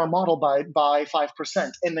by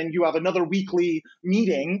 5%, and then you have another weekly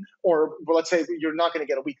meeting, or well, let's say you're not going to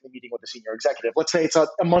get a weekly meeting with a senior executive. Let's say it's a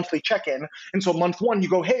monthly check-in, and so month one you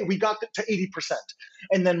go, hey, we got to 80%,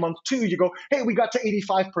 and then month two you go, hey, we got to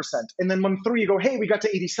 85%, and then month three you go, hey, we got to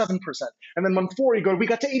 87%, and then month four you go, we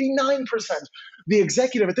got to 89%. The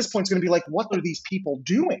executive at this point is going to be like, what are these people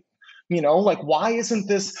doing? Like, why isn't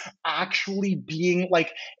this actually being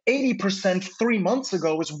like 80% 3 months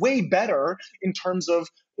ago is way better in terms of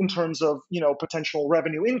potential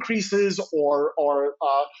revenue increases or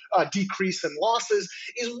a decrease in losses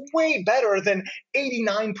is way better than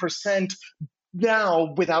 89%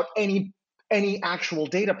 now without any actual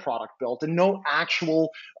data product built and no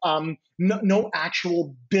actual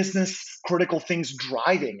business critical things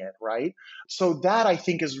driving it, right? So that I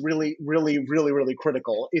think is really, really, really, really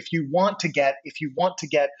critical. If you want to get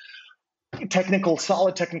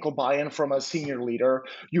solid technical buy-in from a senior leader,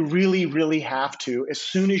 you really, really have to, as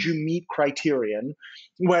soon as you meet criterion,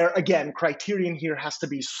 where again, criterion here has to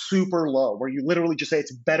be super low, where you literally just say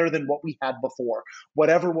it's better than what we had before,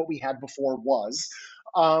 whatever what we had before was.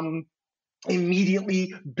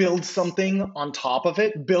 Immediately build something on top of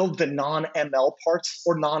it, build the non-ML parts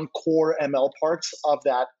or non-core ML parts of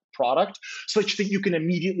that product such that you can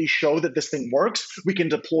immediately show that this thing works. We can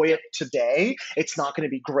deploy it today. It's not going to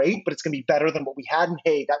be great, but it's going to be better than what we had. And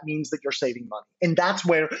hey, that means that you're saving money. And that's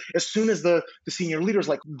where, as soon as the senior leader's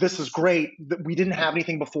like, this is great, that we didn't have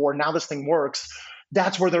anything before, now this thing works,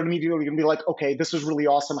 that's where they're immediately going to be like, okay, this is really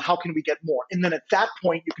awesome. How can we get more? And then at that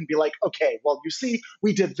point, you can be like, okay, well, you see,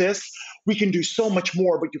 we did this. We can do so much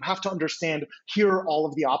more, but you have to understand here are all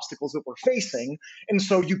of the obstacles that we're facing. And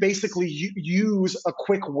so you basically use a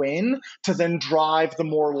quick win to then drive the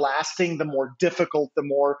more lasting, the more difficult, the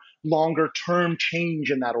more longer term change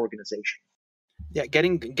in that organization. Yeah,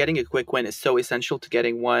 getting a quick win is so essential to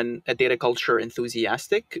getting a data culture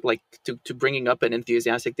enthusiastic, like to bringing up an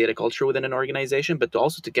enthusiastic data culture within an organization, but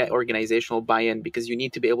also to get organizational buy-in, because you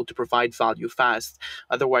need to be able to provide value fast.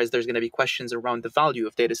 Otherwise, there's going to be questions around the value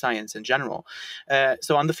of data science in general.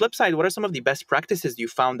 So on the flip side, what are some of the best practices you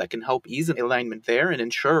found that can help ease alignment there and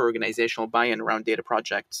ensure organizational buy-in around data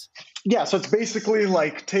projects? Yeah, so it's basically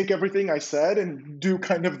like take everything I said and do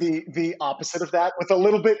kind of the opposite of that with a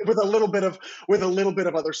little bit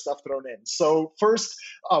of other stuff thrown in. So first,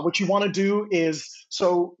 what you want to do is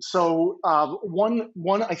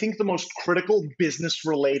one I think the most critical business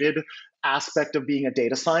related aspect of being a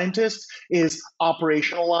data scientist is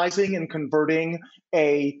operationalizing and converting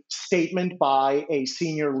a statement by a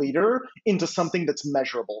senior leader into something that's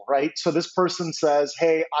measurable, right? So this person says,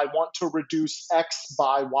 hey, I want to reduce X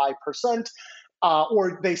by Y%.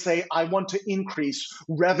 Or they say, I want to increase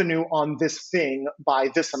revenue on this thing by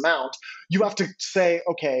this amount. You have to say,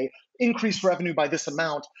 okay, increase revenue by this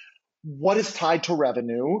amount. What is tied to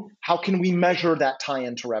revenue? How can we measure that tie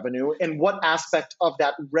into revenue? And what aspect of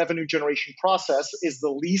that revenue generation process is the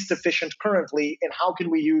least efficient currently? And how can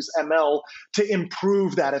we use ML to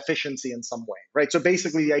improve that efficiency in some way, right? So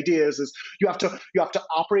basically the idea is you have to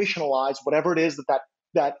operationalize whatever it is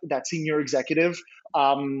that senior executive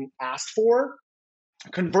asked for,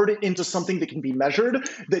 convert it into something that can be measured,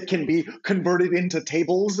 that can be converted into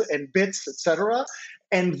tables and bits, etc.,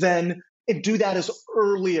 and then do that as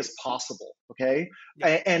early as possible, okay?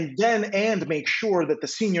 Yeah. And make sure that the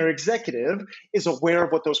senior executive is aware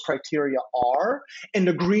of what those criteria are and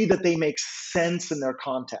agree that they make sense in their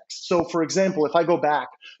context. So, for example, if I go back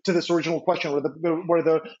to this original question where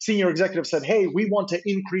the senior executive said, hey, we want to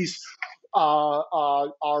increase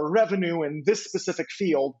our revenue in this specific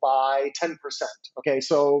field by 10%. Okay,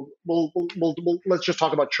 so we'll let's just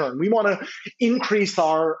talk about churn. We want to increase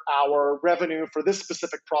our revenue for this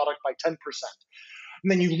specific product by 10%.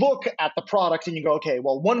 And then you look at the product and you go, okay,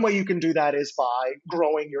 well, one way you can do that is by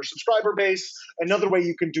growing your subscriber base. Another way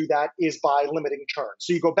you can do that is by limiting churn.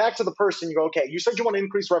 So you go back to the person, you go, okay, you said you want to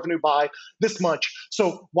increase revenue by this much.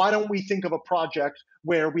 So why don't we think of a project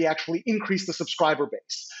where we actually increase the subscriber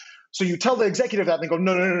base? So you tell the executive that and they go,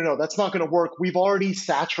 no, that's not going to work. We've already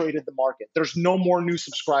saturated the market. There's no more new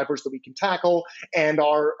subscribers that we can tackle, and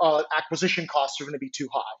our acquisition costs are going to be too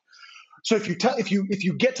high. So if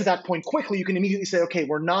you get to that point quickly, you can immediately say, okay,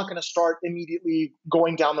 we're not going to start immediately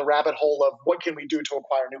going down the rabbit hole of what can we do to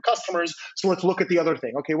acquire new customers. So let's look at the other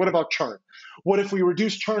thing. Okay, what about churn? What if we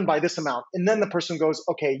reduce churn by this amount? And then the person goes,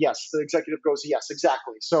 okay, yes. The executive goes, yes,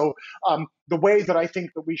 exactly. So the way that I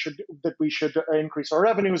think that we should increase our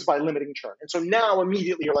revenue is by limiting churn. And so now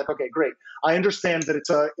immediately you're like, okay, great. I understand that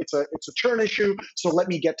it's a churn issue. So let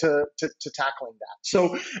me get to tackling that.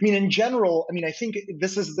 So I mean, in general, I mean, I think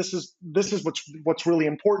this is what's really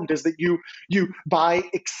important is that you by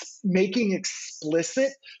making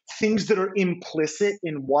explicit things that are implicit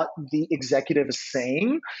in what the executive is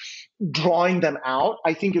saying, drawing them out,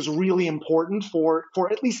 I think is really important for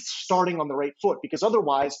at least starting on the right foot, because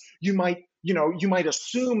otherwise you might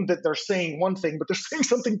assume that they're saying one thing, but they're saying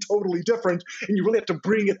something totally different, and you really have to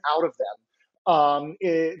bring it out of them.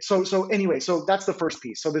 So that's the first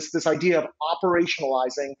piece. So this idea of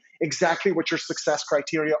operationalizing exactly what your success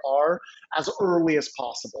criteria are as early as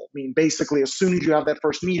possible. I mean, basically, as soon as you have that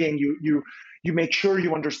first meeting, you make sure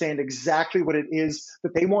you understand exactly what it is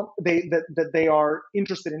that they want, that they are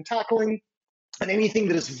interested in tackling. And anything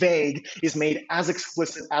that is vague is made as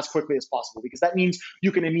explicit as quickly as possible, because that means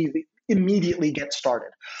you can immediately get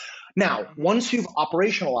started. Now, once you've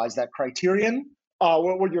operationalized that criterion,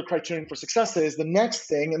 what your criterion for success is, the next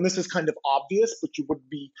thing, and this is kind of obvious, but you would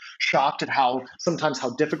be shocked at sometimes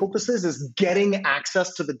how difficult this is getting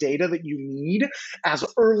access to the data that you need as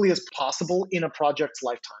early as possible in a project's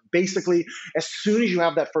lifetime. Basically, as soon as you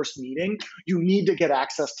have that first meeting, you need to get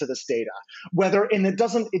access to this data. And it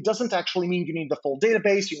doesn't actually mean you need the full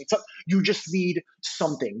database. You just need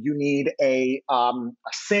something. You need a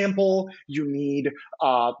sample. You need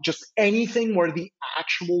just anything where the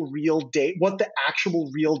actual real data, what the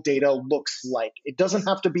actual real data looks like. It doesn't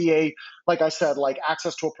have to be like I said, like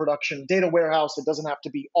access to a production data warehouse. It doesn't have to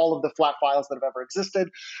be all of the flat files that have ever existed,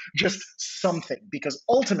 just something, because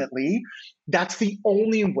ultimately that's the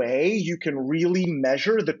only way you can really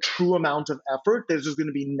measure the true amount of effort that is going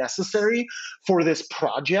to be necessary for this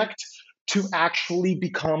project to actually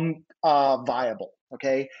become viable.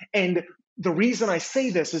 Okay. And the reason I say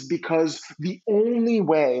this is because the only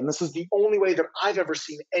way, and this is the only way that I've ever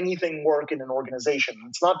seen anything work in an organization,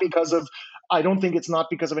 I don't think it's not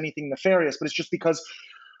because of anything nefarious, but it's just because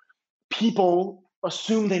people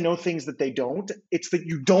assume they know things that they don't. It's that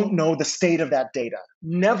you don't know the state of that data.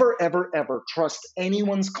 Never, ever, ever trust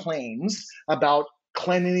anyone's claims about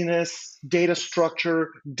cleanliness, data structure,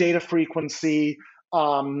 data frequency,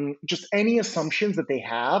 just any assumptions that they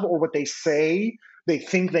have or what they say they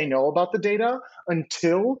think they know about the data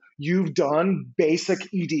until you've done basic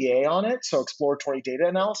EDA on it, so exploratory data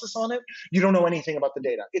analysis on it. You don't know anything about the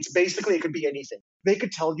data. It could be anything. They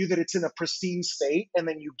could tell you that it's in a pristine state, and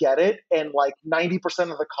then you get it, and like 90%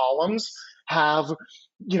 of the columns have,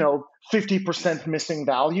 50% missing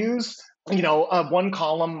values. One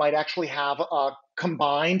column might actually have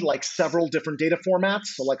combined like several different data formats.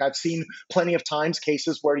 So like I've seen plenty of times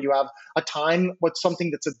cases where you have a time with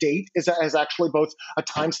something that's a date is actually both a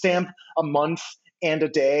timestamp, a month, and a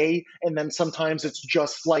day. And then sometimes it's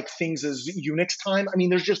just like things as Unix time. I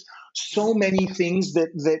mean, there's just so many things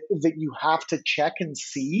that you have to check and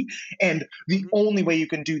see. And the only way you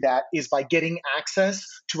can do that is by getting access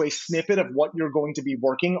to a snippet of what you're going to be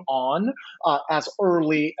working on as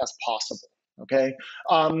early as possible. Okay,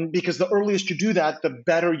 because the earliest you do that, the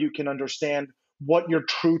better you can understand what your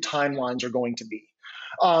true timelines are going to be.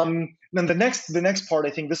 Then the next part,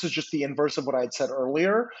 I think this is just the inverse of what I had said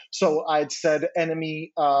earlier. So I had said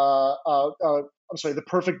the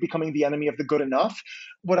perfect becoming the enemy of the good enough.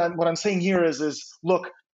 What I'm saying here is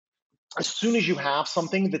look, as soon as you have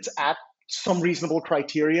something that's at some reasonable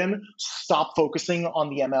criterion, stop focusing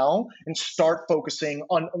on the ML and stop focusing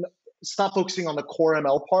on the core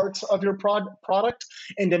ML parts of your product,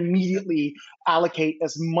 and immediately allocate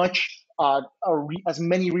as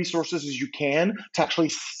many resources as you can to actually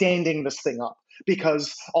standing this thing up.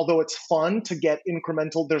 because although it's fun to get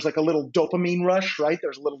incremental, there's like a little dopamine rush, right?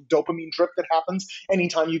 There's a little dopamine drip that happens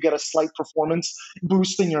anytime you get a slight performance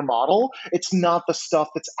boost in your model. It's not the stuff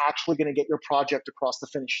that's actually going to get your project across the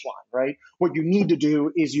finish line, right? What you need to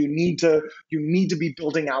do is you need to be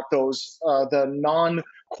building out those the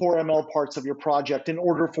non-core ML parts of your project in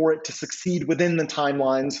order for it to succeed within the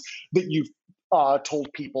timelines that you've told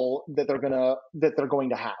people that they're going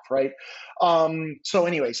to have, right? So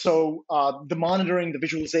the monitoring, the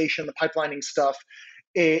visualization, the pipelining stuff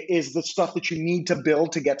is the stuff that you need to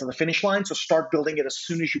build to get to the finish line. So start building it as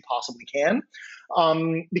soon as you possibly can,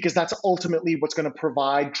 because that's ultimately what's going to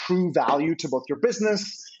provide true value to both your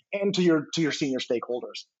business and to your senior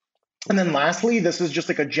stakeholders. And then lastly, this is just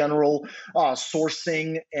like a general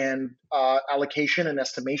sourcing and allocation and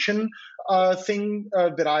estimation thing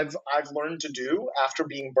that I've learned to do after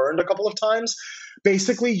being burned a couple of times.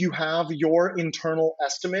 Basically, you have your internal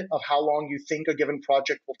estimate of how long you think a given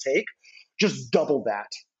project will take. Just double that,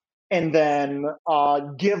 and then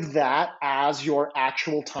give that as your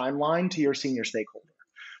actual timeline to your senior stakeholder.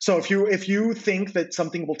 So if you think that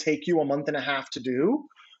something will take you a month and a half to do,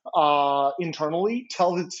 internally,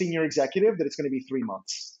 tell the senior executive that it's going to be 3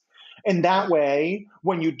 months. And that way,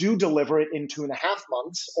 when you do deliver it in 2.5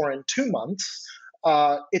 months or in 2 months,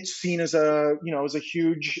 it's seen as a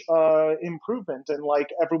huge improvement, and like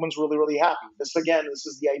everyone's really, really happy. This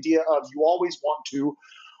is the idea of you always want to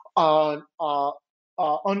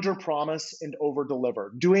under promise and over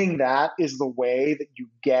deliver. Doing that is the way that you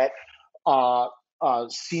get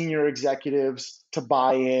senior executives to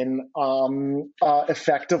buy in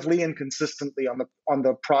effectively and consistently on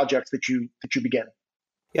the projects that you begin.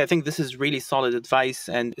 Yeah, I think this is really solid advice,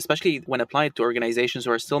 and especially when applied to organizations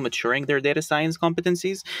who are still maturing their data science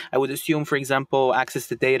competencies. I would assume, for example, access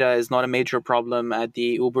to data is not a major problem at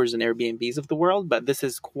the Ubers and Airbnbs of the world, but this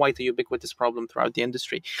is quite a ubiquitous problem throughout the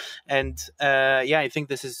industry. And I think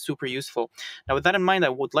this is super useful. Now, with that in mind, I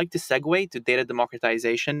would like to segue to data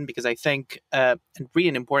democratization, because I think really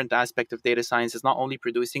an important aspect of data science is not only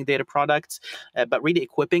producing data products, but really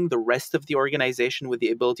equipping the rest of the organization with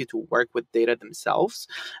the ability to work with data themselves.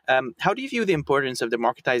 How do you view the importance of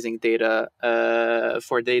democratizing data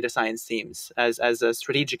for data science teams as a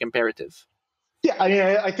strategic imperative? Yeah,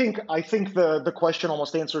 I think the question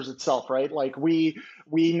almost answers itself, right? Like we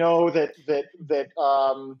know that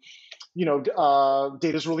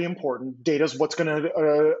data is really important. Data is what's going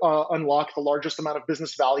to unlock the largest amount of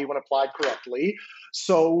business value when applied correctly.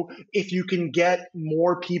 So if you can get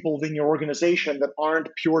more people in your organization that aren't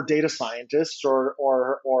pure data scientists or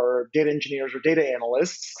data engineers or data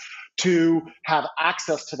analysts to have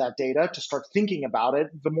access to that data, to start thinking about it,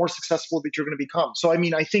 the more successful that you're going to become. So, I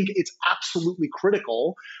think it's absolutely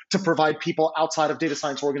critical to provide people outside of data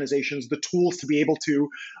science organizations the tools to be able to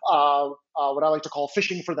what I like to call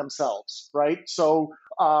fishing for themselves, right? So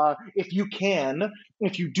if you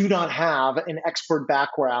do not have an expert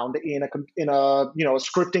background in a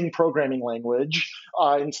scripting programming language,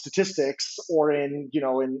 in statistics, or in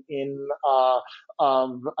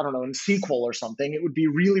SQL or something, it would be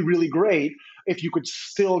really, really great if you could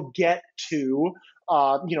still get to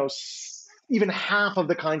even half of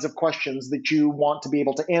the kinds of questions that you want to be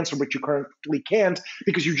able to answer, but you currently can't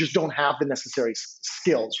because you just don't have the necessary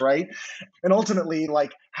skills, right? And ultimately,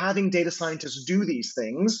 like, having data scientists do these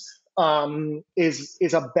things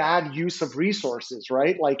is a bad use of resources,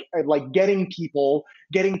 right? Like getting people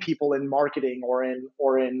in marketing or in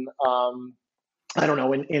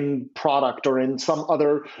in product or in some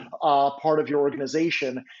other part of your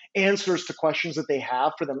organization, answers to questions that they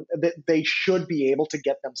have for them that they should be able to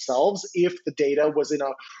get themselves if the data was in a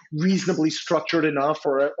reasonably structured enough,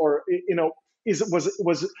 or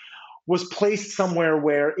was placed somewhere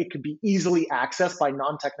where it could be easily accessed by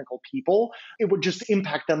non-technical people. It would just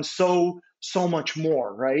impact them so much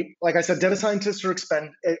more, right? Like I said, data scientists are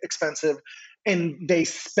expensive, and they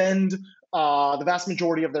spend the vast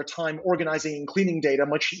majority of their time organizing and cleaning data,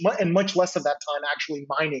 much less of that time actually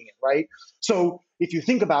mining it, right? So if you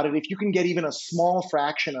think about it, if you can get even a small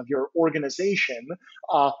fraction of your organization,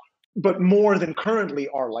 but more than currently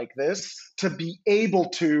are like this, to be able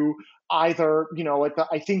to either,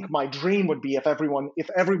 I think my dream would be if everyone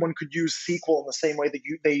could use SQL in the same way that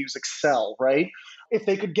they use Excel, right? If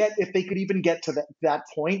they could even get to that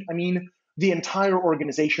point, the entire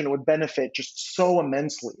organization would benefit just so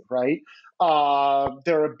immensely, right?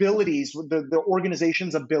 Their abilities, the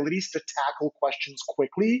organization's abilities to tackle questions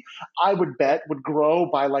quickly, I would bet would grow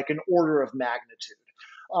by like an order of magnitude.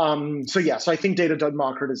 So I think data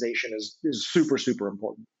democratization is super, super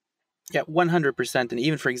important. Yeah, 100%. And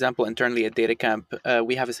even, for example, internally at DataCamp,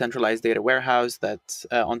 we have a centralized data warehouse that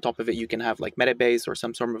on top of it, you can have like Metabase or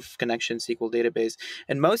some sort of connection SQL database.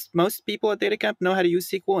 And most people at DataCamp know how to use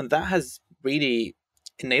SQL, and that has really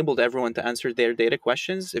enabled everyone to answer their data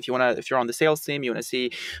questions. If you're on the sales team, you want to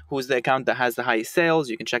see who's the account that has the highest sales,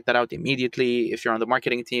 you can check that out immediately. If you're on the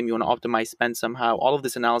marketing team, you want to optimize spend somehow. All of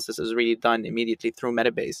this analysis is really done immediately through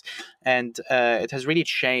Metabase, and it has really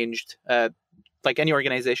changed. Like any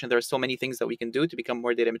organization, there are so many things that we can do to become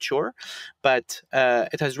more data mature, but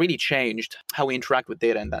it has really changed how we interact with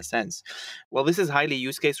data in that sense. Well, this is highly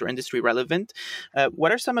use case or industry relevant.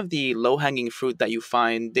 What are some of the low-hanging fruit that you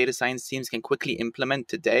find data science teams can quickly implement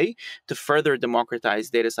today to further democratize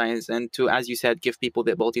data science and to, as you said, give people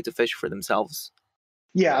the ability to fish for themselves?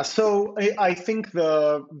 Yeah, so I think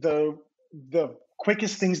the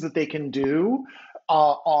quickest things that they can do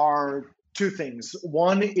are two things.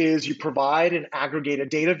 One is you provide an aggregated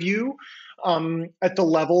data view at the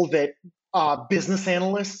level that business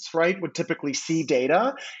analysts, right, would typically see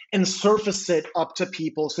data and surface it up to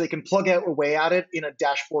people so they can plug away at it in a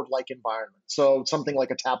dashboard-like environment. So something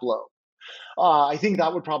like a Tableau. I think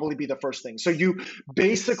that would probably be the first thing. So you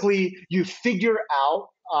figure out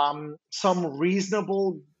some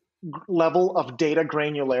reasonable level of data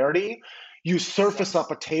granularity. You surface up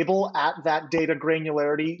a table at that data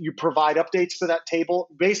granularity. You provide updates to that table.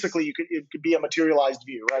 Basically, it could be a materialized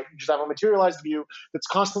view, right? You just have a materialized view that's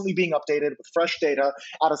constantly being updated with fresh data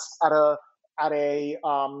at a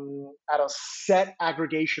set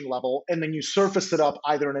aggregation level, and then you surface it up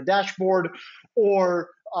either in a dashboard or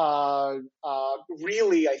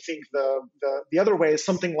really, I think the other way is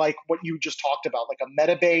something like what you just talked about, like a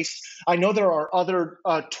Metabase. I know there are other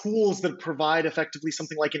tools that provide effectively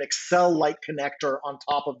something like an Excel-like connector on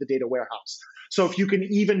top of the data warehouse. So if you can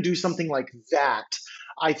even do something like that,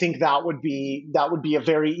 I think that would be a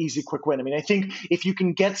very easy, quick win. I mean, I think if you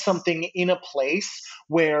can get something in a place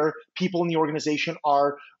where people in the organization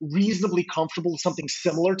are reasonably comfortable with something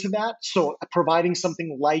similar to that, so providing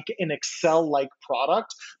something like an Excel-like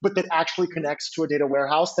product, but that actually connects to a data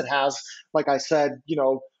warehouse that has, like I said,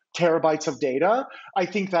 terabytes of data, I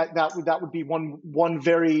think that would be one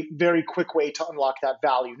very, very quick way to unlock that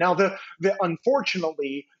value. Now, the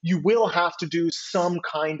unfortunately, you will have to do some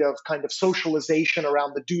kind of socialization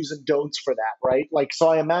around the do's and don'ts for that, right? Like, so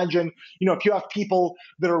I imagine, if you have people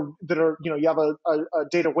that are you have a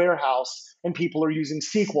data warehouse and people are using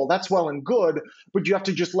SQL, that's well and good, but you have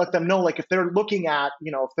to just let them know, like, if they're looking at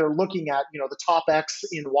the top X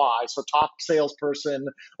in Y, so top salesperson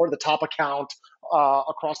or the top account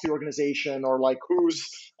across the organization, or like who's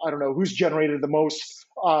generated the most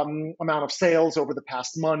amount of sales over the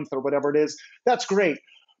past month or whatever it is, that's great.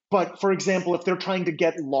 But for example, if they're trying to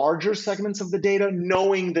get larger segments of the data,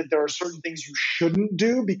 knowing that there are certain things you shouldn't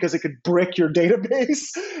do because it could brick your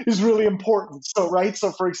database is really important. So, right.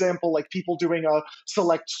 So for example, like people doing a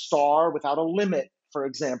select star without a limit, for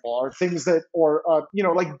example, are things that, or,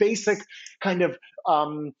 like basic kind of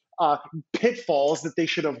pitfalls that they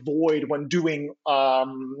should avoid when doing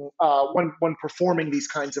when performing these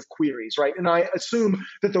kinds of queries, right? And I assume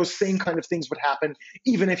that those same kind of things would happen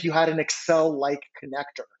even if you had an Excel-like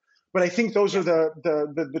connector. But I think those are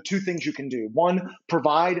the two things you can do. One,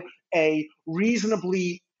 provide a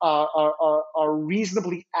reasonably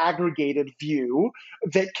aggregated view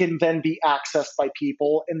that can then be accessed by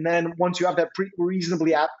people. And then once you have that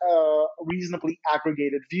reasonably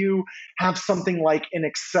aggregated view, have something like an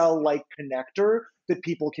Excel-like connector that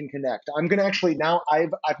people can connect. I'm going to actually now,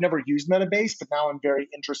 I've never used Metabase, but now I'm very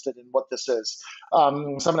interested in what this is. So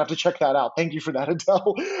I'm going to have to check that out. Thank you for that,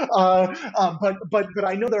 Adel. But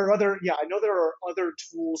I know there are other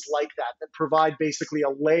tools like that provide basically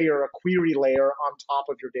a query layer on top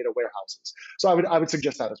of your data warehouses. So I would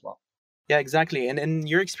suggest that as well. Yeah, exactly. And in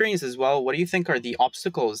your experience as well, what do you think are the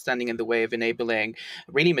obstacles standing in the way of enabling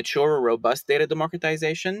really mature or robust data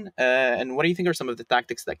democratization? And what do you think are some of the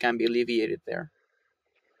tactics that can be alleviated there?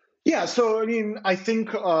 Yeah, so I mean, I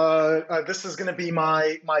think this is going to be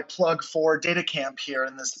my plug for DataCamp here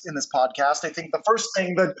in this podcast. I think the first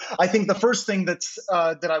thing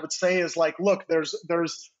that I would say is, like, look, there's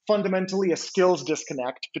fundamentally a skills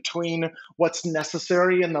disconnect between what's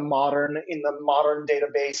necessary in the modern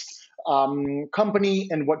database company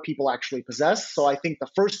and what people actually possess. So I think the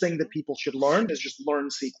first thing that people should learn is just learn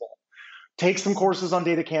SQL. Take some courses on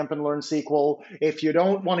DataCamp and learn SQL. If you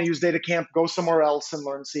don't want to use DataCamp, go somewhere else and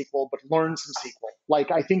learn SQL, but learn some SQL.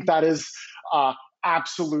 Like, I think that is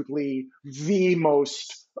absolutely the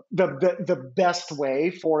best way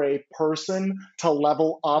for a person to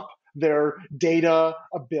level up their data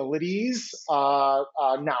abilities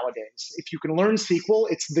nowadays. If you can learn SQL,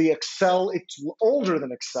 it's the Excel, it's older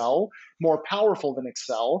than Excel, more powerful than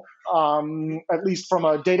Excel, at least from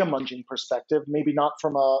a data munging perspective, maybe not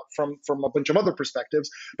from a bunch of other perspectives,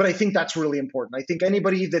 but I think that's really important. I think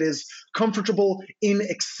anybody that is comfortable in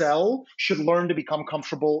Excel should learn to become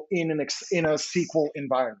comfortable in a SQL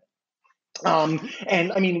environment.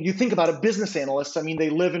 And I mean, you think about it, business analysts, I mean, they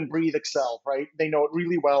live and breathe Excel, right? They know it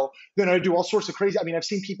really well. Then I do all sorts of crazy, I mean, I've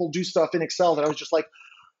seen people do stuff in Excel that I was just like,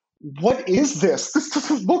 what is this? This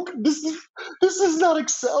doesn't look, this is not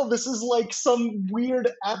Excel. This is like some weird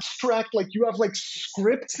abstract, like you have like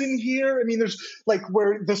scripts in here. I mean, there's like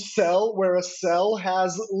where a cell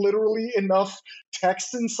has literally enough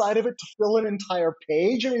text inside of it to fill an entire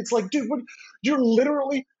page. I mean, it's like, dude, what, you're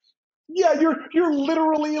literally, yeah, you're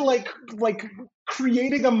literally like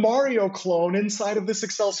creating a Mario clone inside of this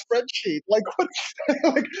Excel spreadsheet. Like what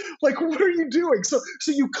like what are you doing? So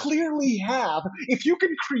you clearly have, if you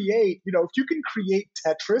can create, if you can create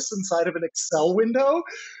Tetris inside of an Excel window,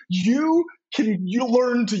 you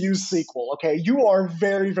learn to use SQL. Okay, you are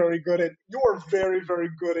very very good at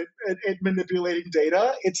manipulating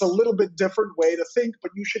data. It's a little bit different way to think,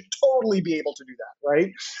 but you should totally be able to do that,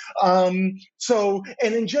 right?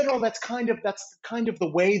 And in general, that's kind of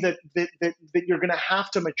the way that you're going to have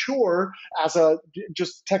to mature as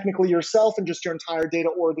just technically yourself and just your entire data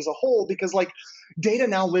org as a whole, because like data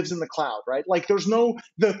now lives in the cloud, right? Like there's no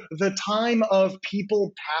the time of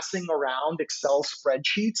people passing around Excel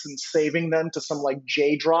spreadsheets and saving them to some like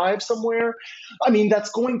J drive somewhere. I mean, that's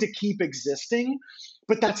going to keep existing.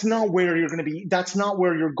 But that's not where you're going to be. That's not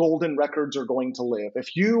where your golden records are going to live.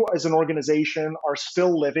 If you as an organization are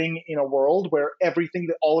still living in a world where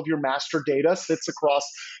all of your master data sits across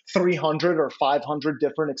 300 or 500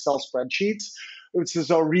 different Excel spreadsheets, this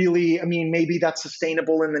is I mean, maybe that's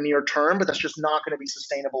sustainable in the near term, but that's just not going to be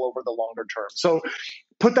sustainable over the longer term. So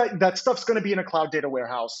put that stuff's going to be in a cloud data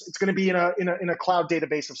warehouse. It's going to be in a cloud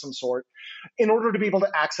database of some sort. In order to be able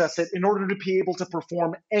to access it, in order to be able to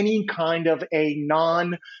perform any kind of a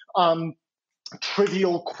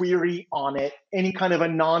trivial query on it, any kind of a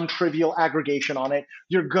non-trivial aggregation on it,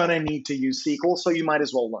 you're going to need to use SQL. So you might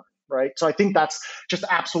as well learn. Right. So I think that's just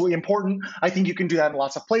absolutely important. I think you can do that in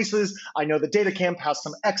lots of places. I know the DataCamp has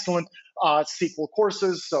some excellent SQL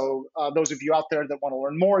courses. So those of you out there that want to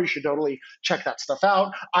learn more, you should totally check that stuff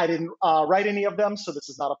out. I didn't write any of them, so this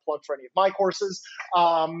is not a plug for any of my courses.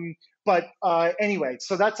 But anyway,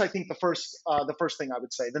 so that's, I think, the first thing I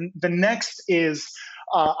would say. The next is,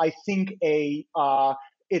 I think,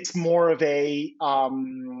 it's more of a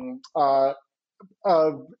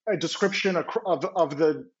description of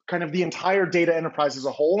the kind of the entire data enterprise as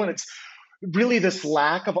a whole. And it's really this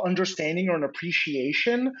lack of understanding or an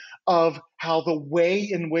appreciation of how the way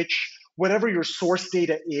in which whatever your source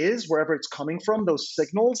data is, wherever it's coming from, those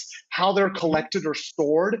signals, how they're collected or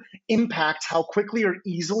stored, impacts how quickly or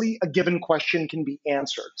easily a given question can be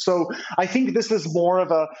answered. So I think this is more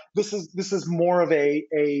of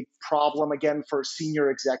a problem, again, for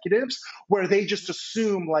senior executives, where they just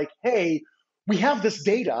assume like, hey, we have this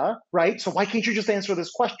data, right? So why can't you just answer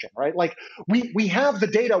this question, right? Like we have the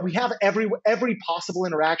data, we have every possible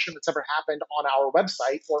interaction that's ever happened on our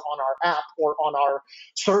website or on our app or on our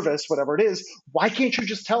service, whatever it is. Why can't you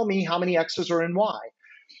just tell me how many X's are in Y?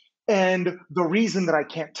 And the reason that I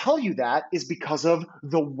can't tell you that is because of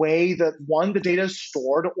the way that, one, the data is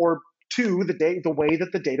stored, or two, the way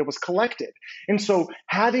that the data was collected. And so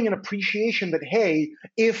having an appreciation that, hey,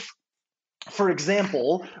 if, for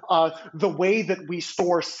example, the way that we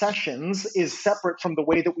store sessions is separate from the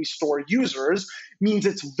way that we store users, means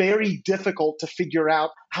it's very difficult to figure out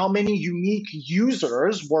how many unique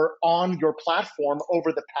users were on your platform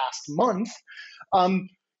over the past month.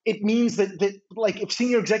 It means that like if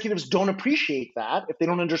senior executives don't appreciate that, if they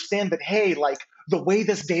don't understand that, hey, like the way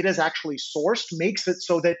this data is actually sourced makes it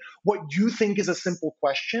so that what you think is a simple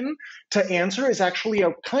question to answer is actually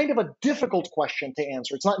a kind of a difficult question to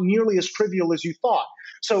answer. It's not nearly as trivial as you thought.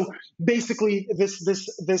 So basically this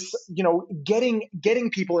getting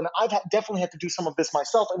people, and I've definitely had to do some of this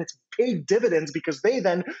myself, and it's paid dividends because they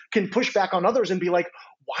then can push back on others and be like,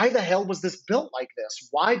 why the hell was this built like this?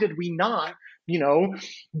 Why did we not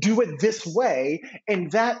do it this way? And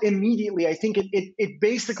that immediately, I think it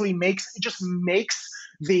basically makes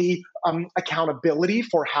the accountability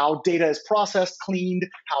for how data is processed, cleaned,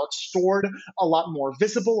 how it's stored a lot more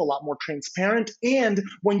visible, a lot more transparent. And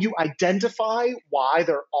when you identify why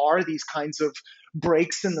there are these kinds of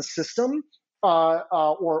breaks in the system,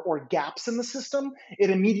 or gaps in the system, it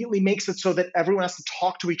immediately makes it so that everyone has to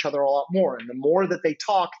talk to each other a lot more. And the more that they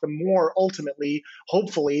talk, the more ultimately,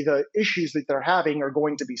 hopefully, the issues that they're having are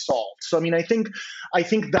going to be solved. So, I mean, I think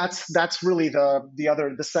that's really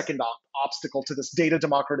the second obstacle to this data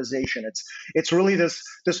democratization. It's really this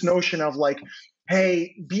notion of like,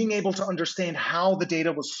 hey, being able to understand how the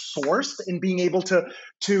data was sourced and being able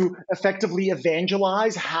to effectively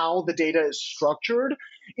evangelize how the data is structured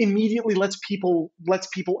immediately lets people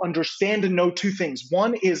understand and know two things.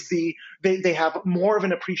 One is they have more of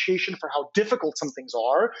an appreciation for how difficult some things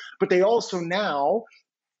are, but they also now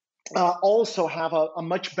also have a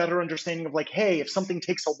much better understanding of like, hey, if something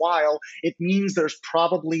takes a while, it means there's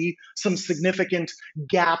probably some significant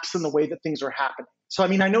gaps in the way that things are happening. So, I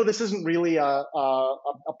mean, I know this isn't really a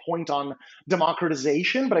point on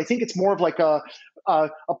democratization, but I think it's more of like a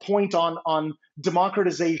point on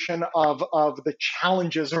democratization of the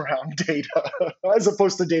challenges around data, as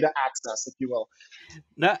opposed to data access, if you will.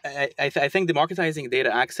 No, I think democratizing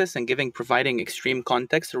data access and providing extreme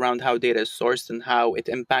context around how data is sourced and how it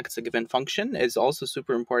impacts a given function is also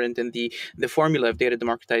super important in the formula of data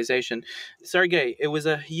democratization. Sergey, it was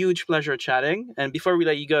a huge pleasure chatting. And before we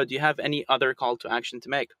let you go, do you have any other call to action to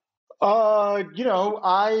make? I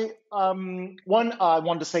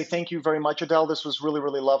wanted to say thank you very much, Adel. This was really,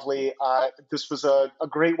 really lovely. This was a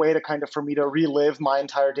great way to for me to relive my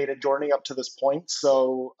entire data journey up to this point.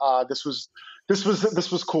 So this was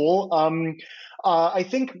cool. I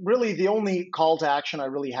think really the only call to action I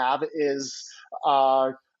really have is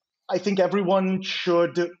I think everyone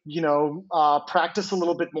should, practice a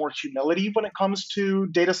little bit more humility when it comes to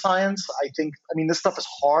data science. This stuff is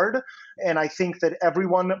hard, and I think that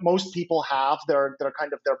most people have their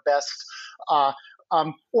best,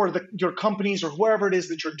 your companies or whoever it is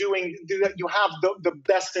that you're doing, you have the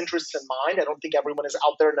best interests in mind. I don't think everyone is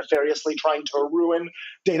out there nefariously trying to ruin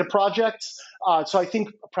data projects. So I think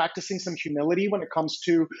practicing some humility when it comes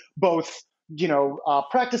to both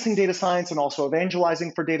practicing data science and also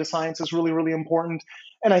evangelizing for data science is really, really important.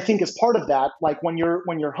 And I think as part of that, like when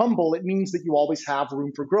you're humble, it means that you always have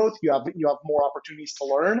room for growth. You have more opportunities to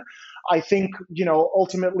learn. I think,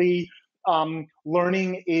 ultimately,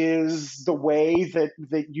 learning is the way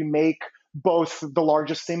that you make both the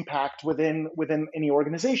largest impact within any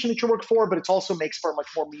organization that you work for, but it also makes for a much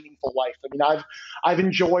more meaningful life. I mean, I've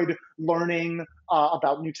enjoyed learning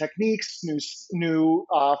about new techniques, new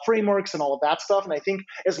frameworks, and all of that stuff. And I think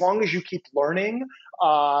as long as you keep learning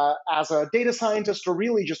as a data scientist, or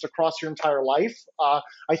really just across your entire life,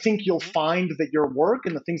 I think you'll find that your work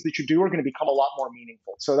and the things that you do are going to become a lot more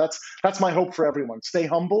meaningful. So that's my hope for everyone. Stay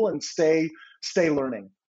humble and stay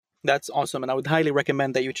learning. That's awesome. And I would highly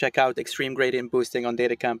recommend that you check out Extreme Gradient Boosting on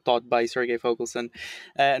DataCamp taught by Sergey Fogelson.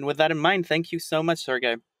 And with that in mind, thank you so much,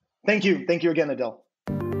 Sergey. Thank you. Thank you again, Adel.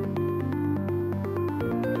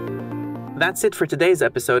 That's it for today's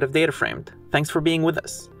episode of DataFramed. Thanks for being with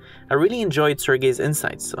us. I really enjoyed Sergey's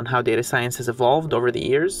insights on how data science has evolved over the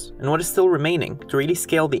years and what is still remaining to really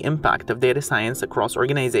scale the impact of data science across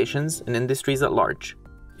organizations and industries at large.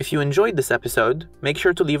 If you enjoyed this episode, make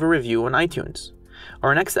sure to leave a review on iTunes.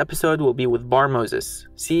 Our next episode will be with Bar Moses,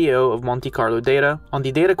 CEO of Monte Carlo Data, on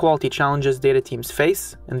the data quality challenges data teams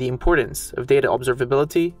face and the importance of data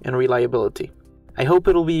observability and reliability. I hope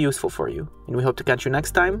it'll be useful for you, and we hope to catch you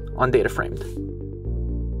next time on DataFramed.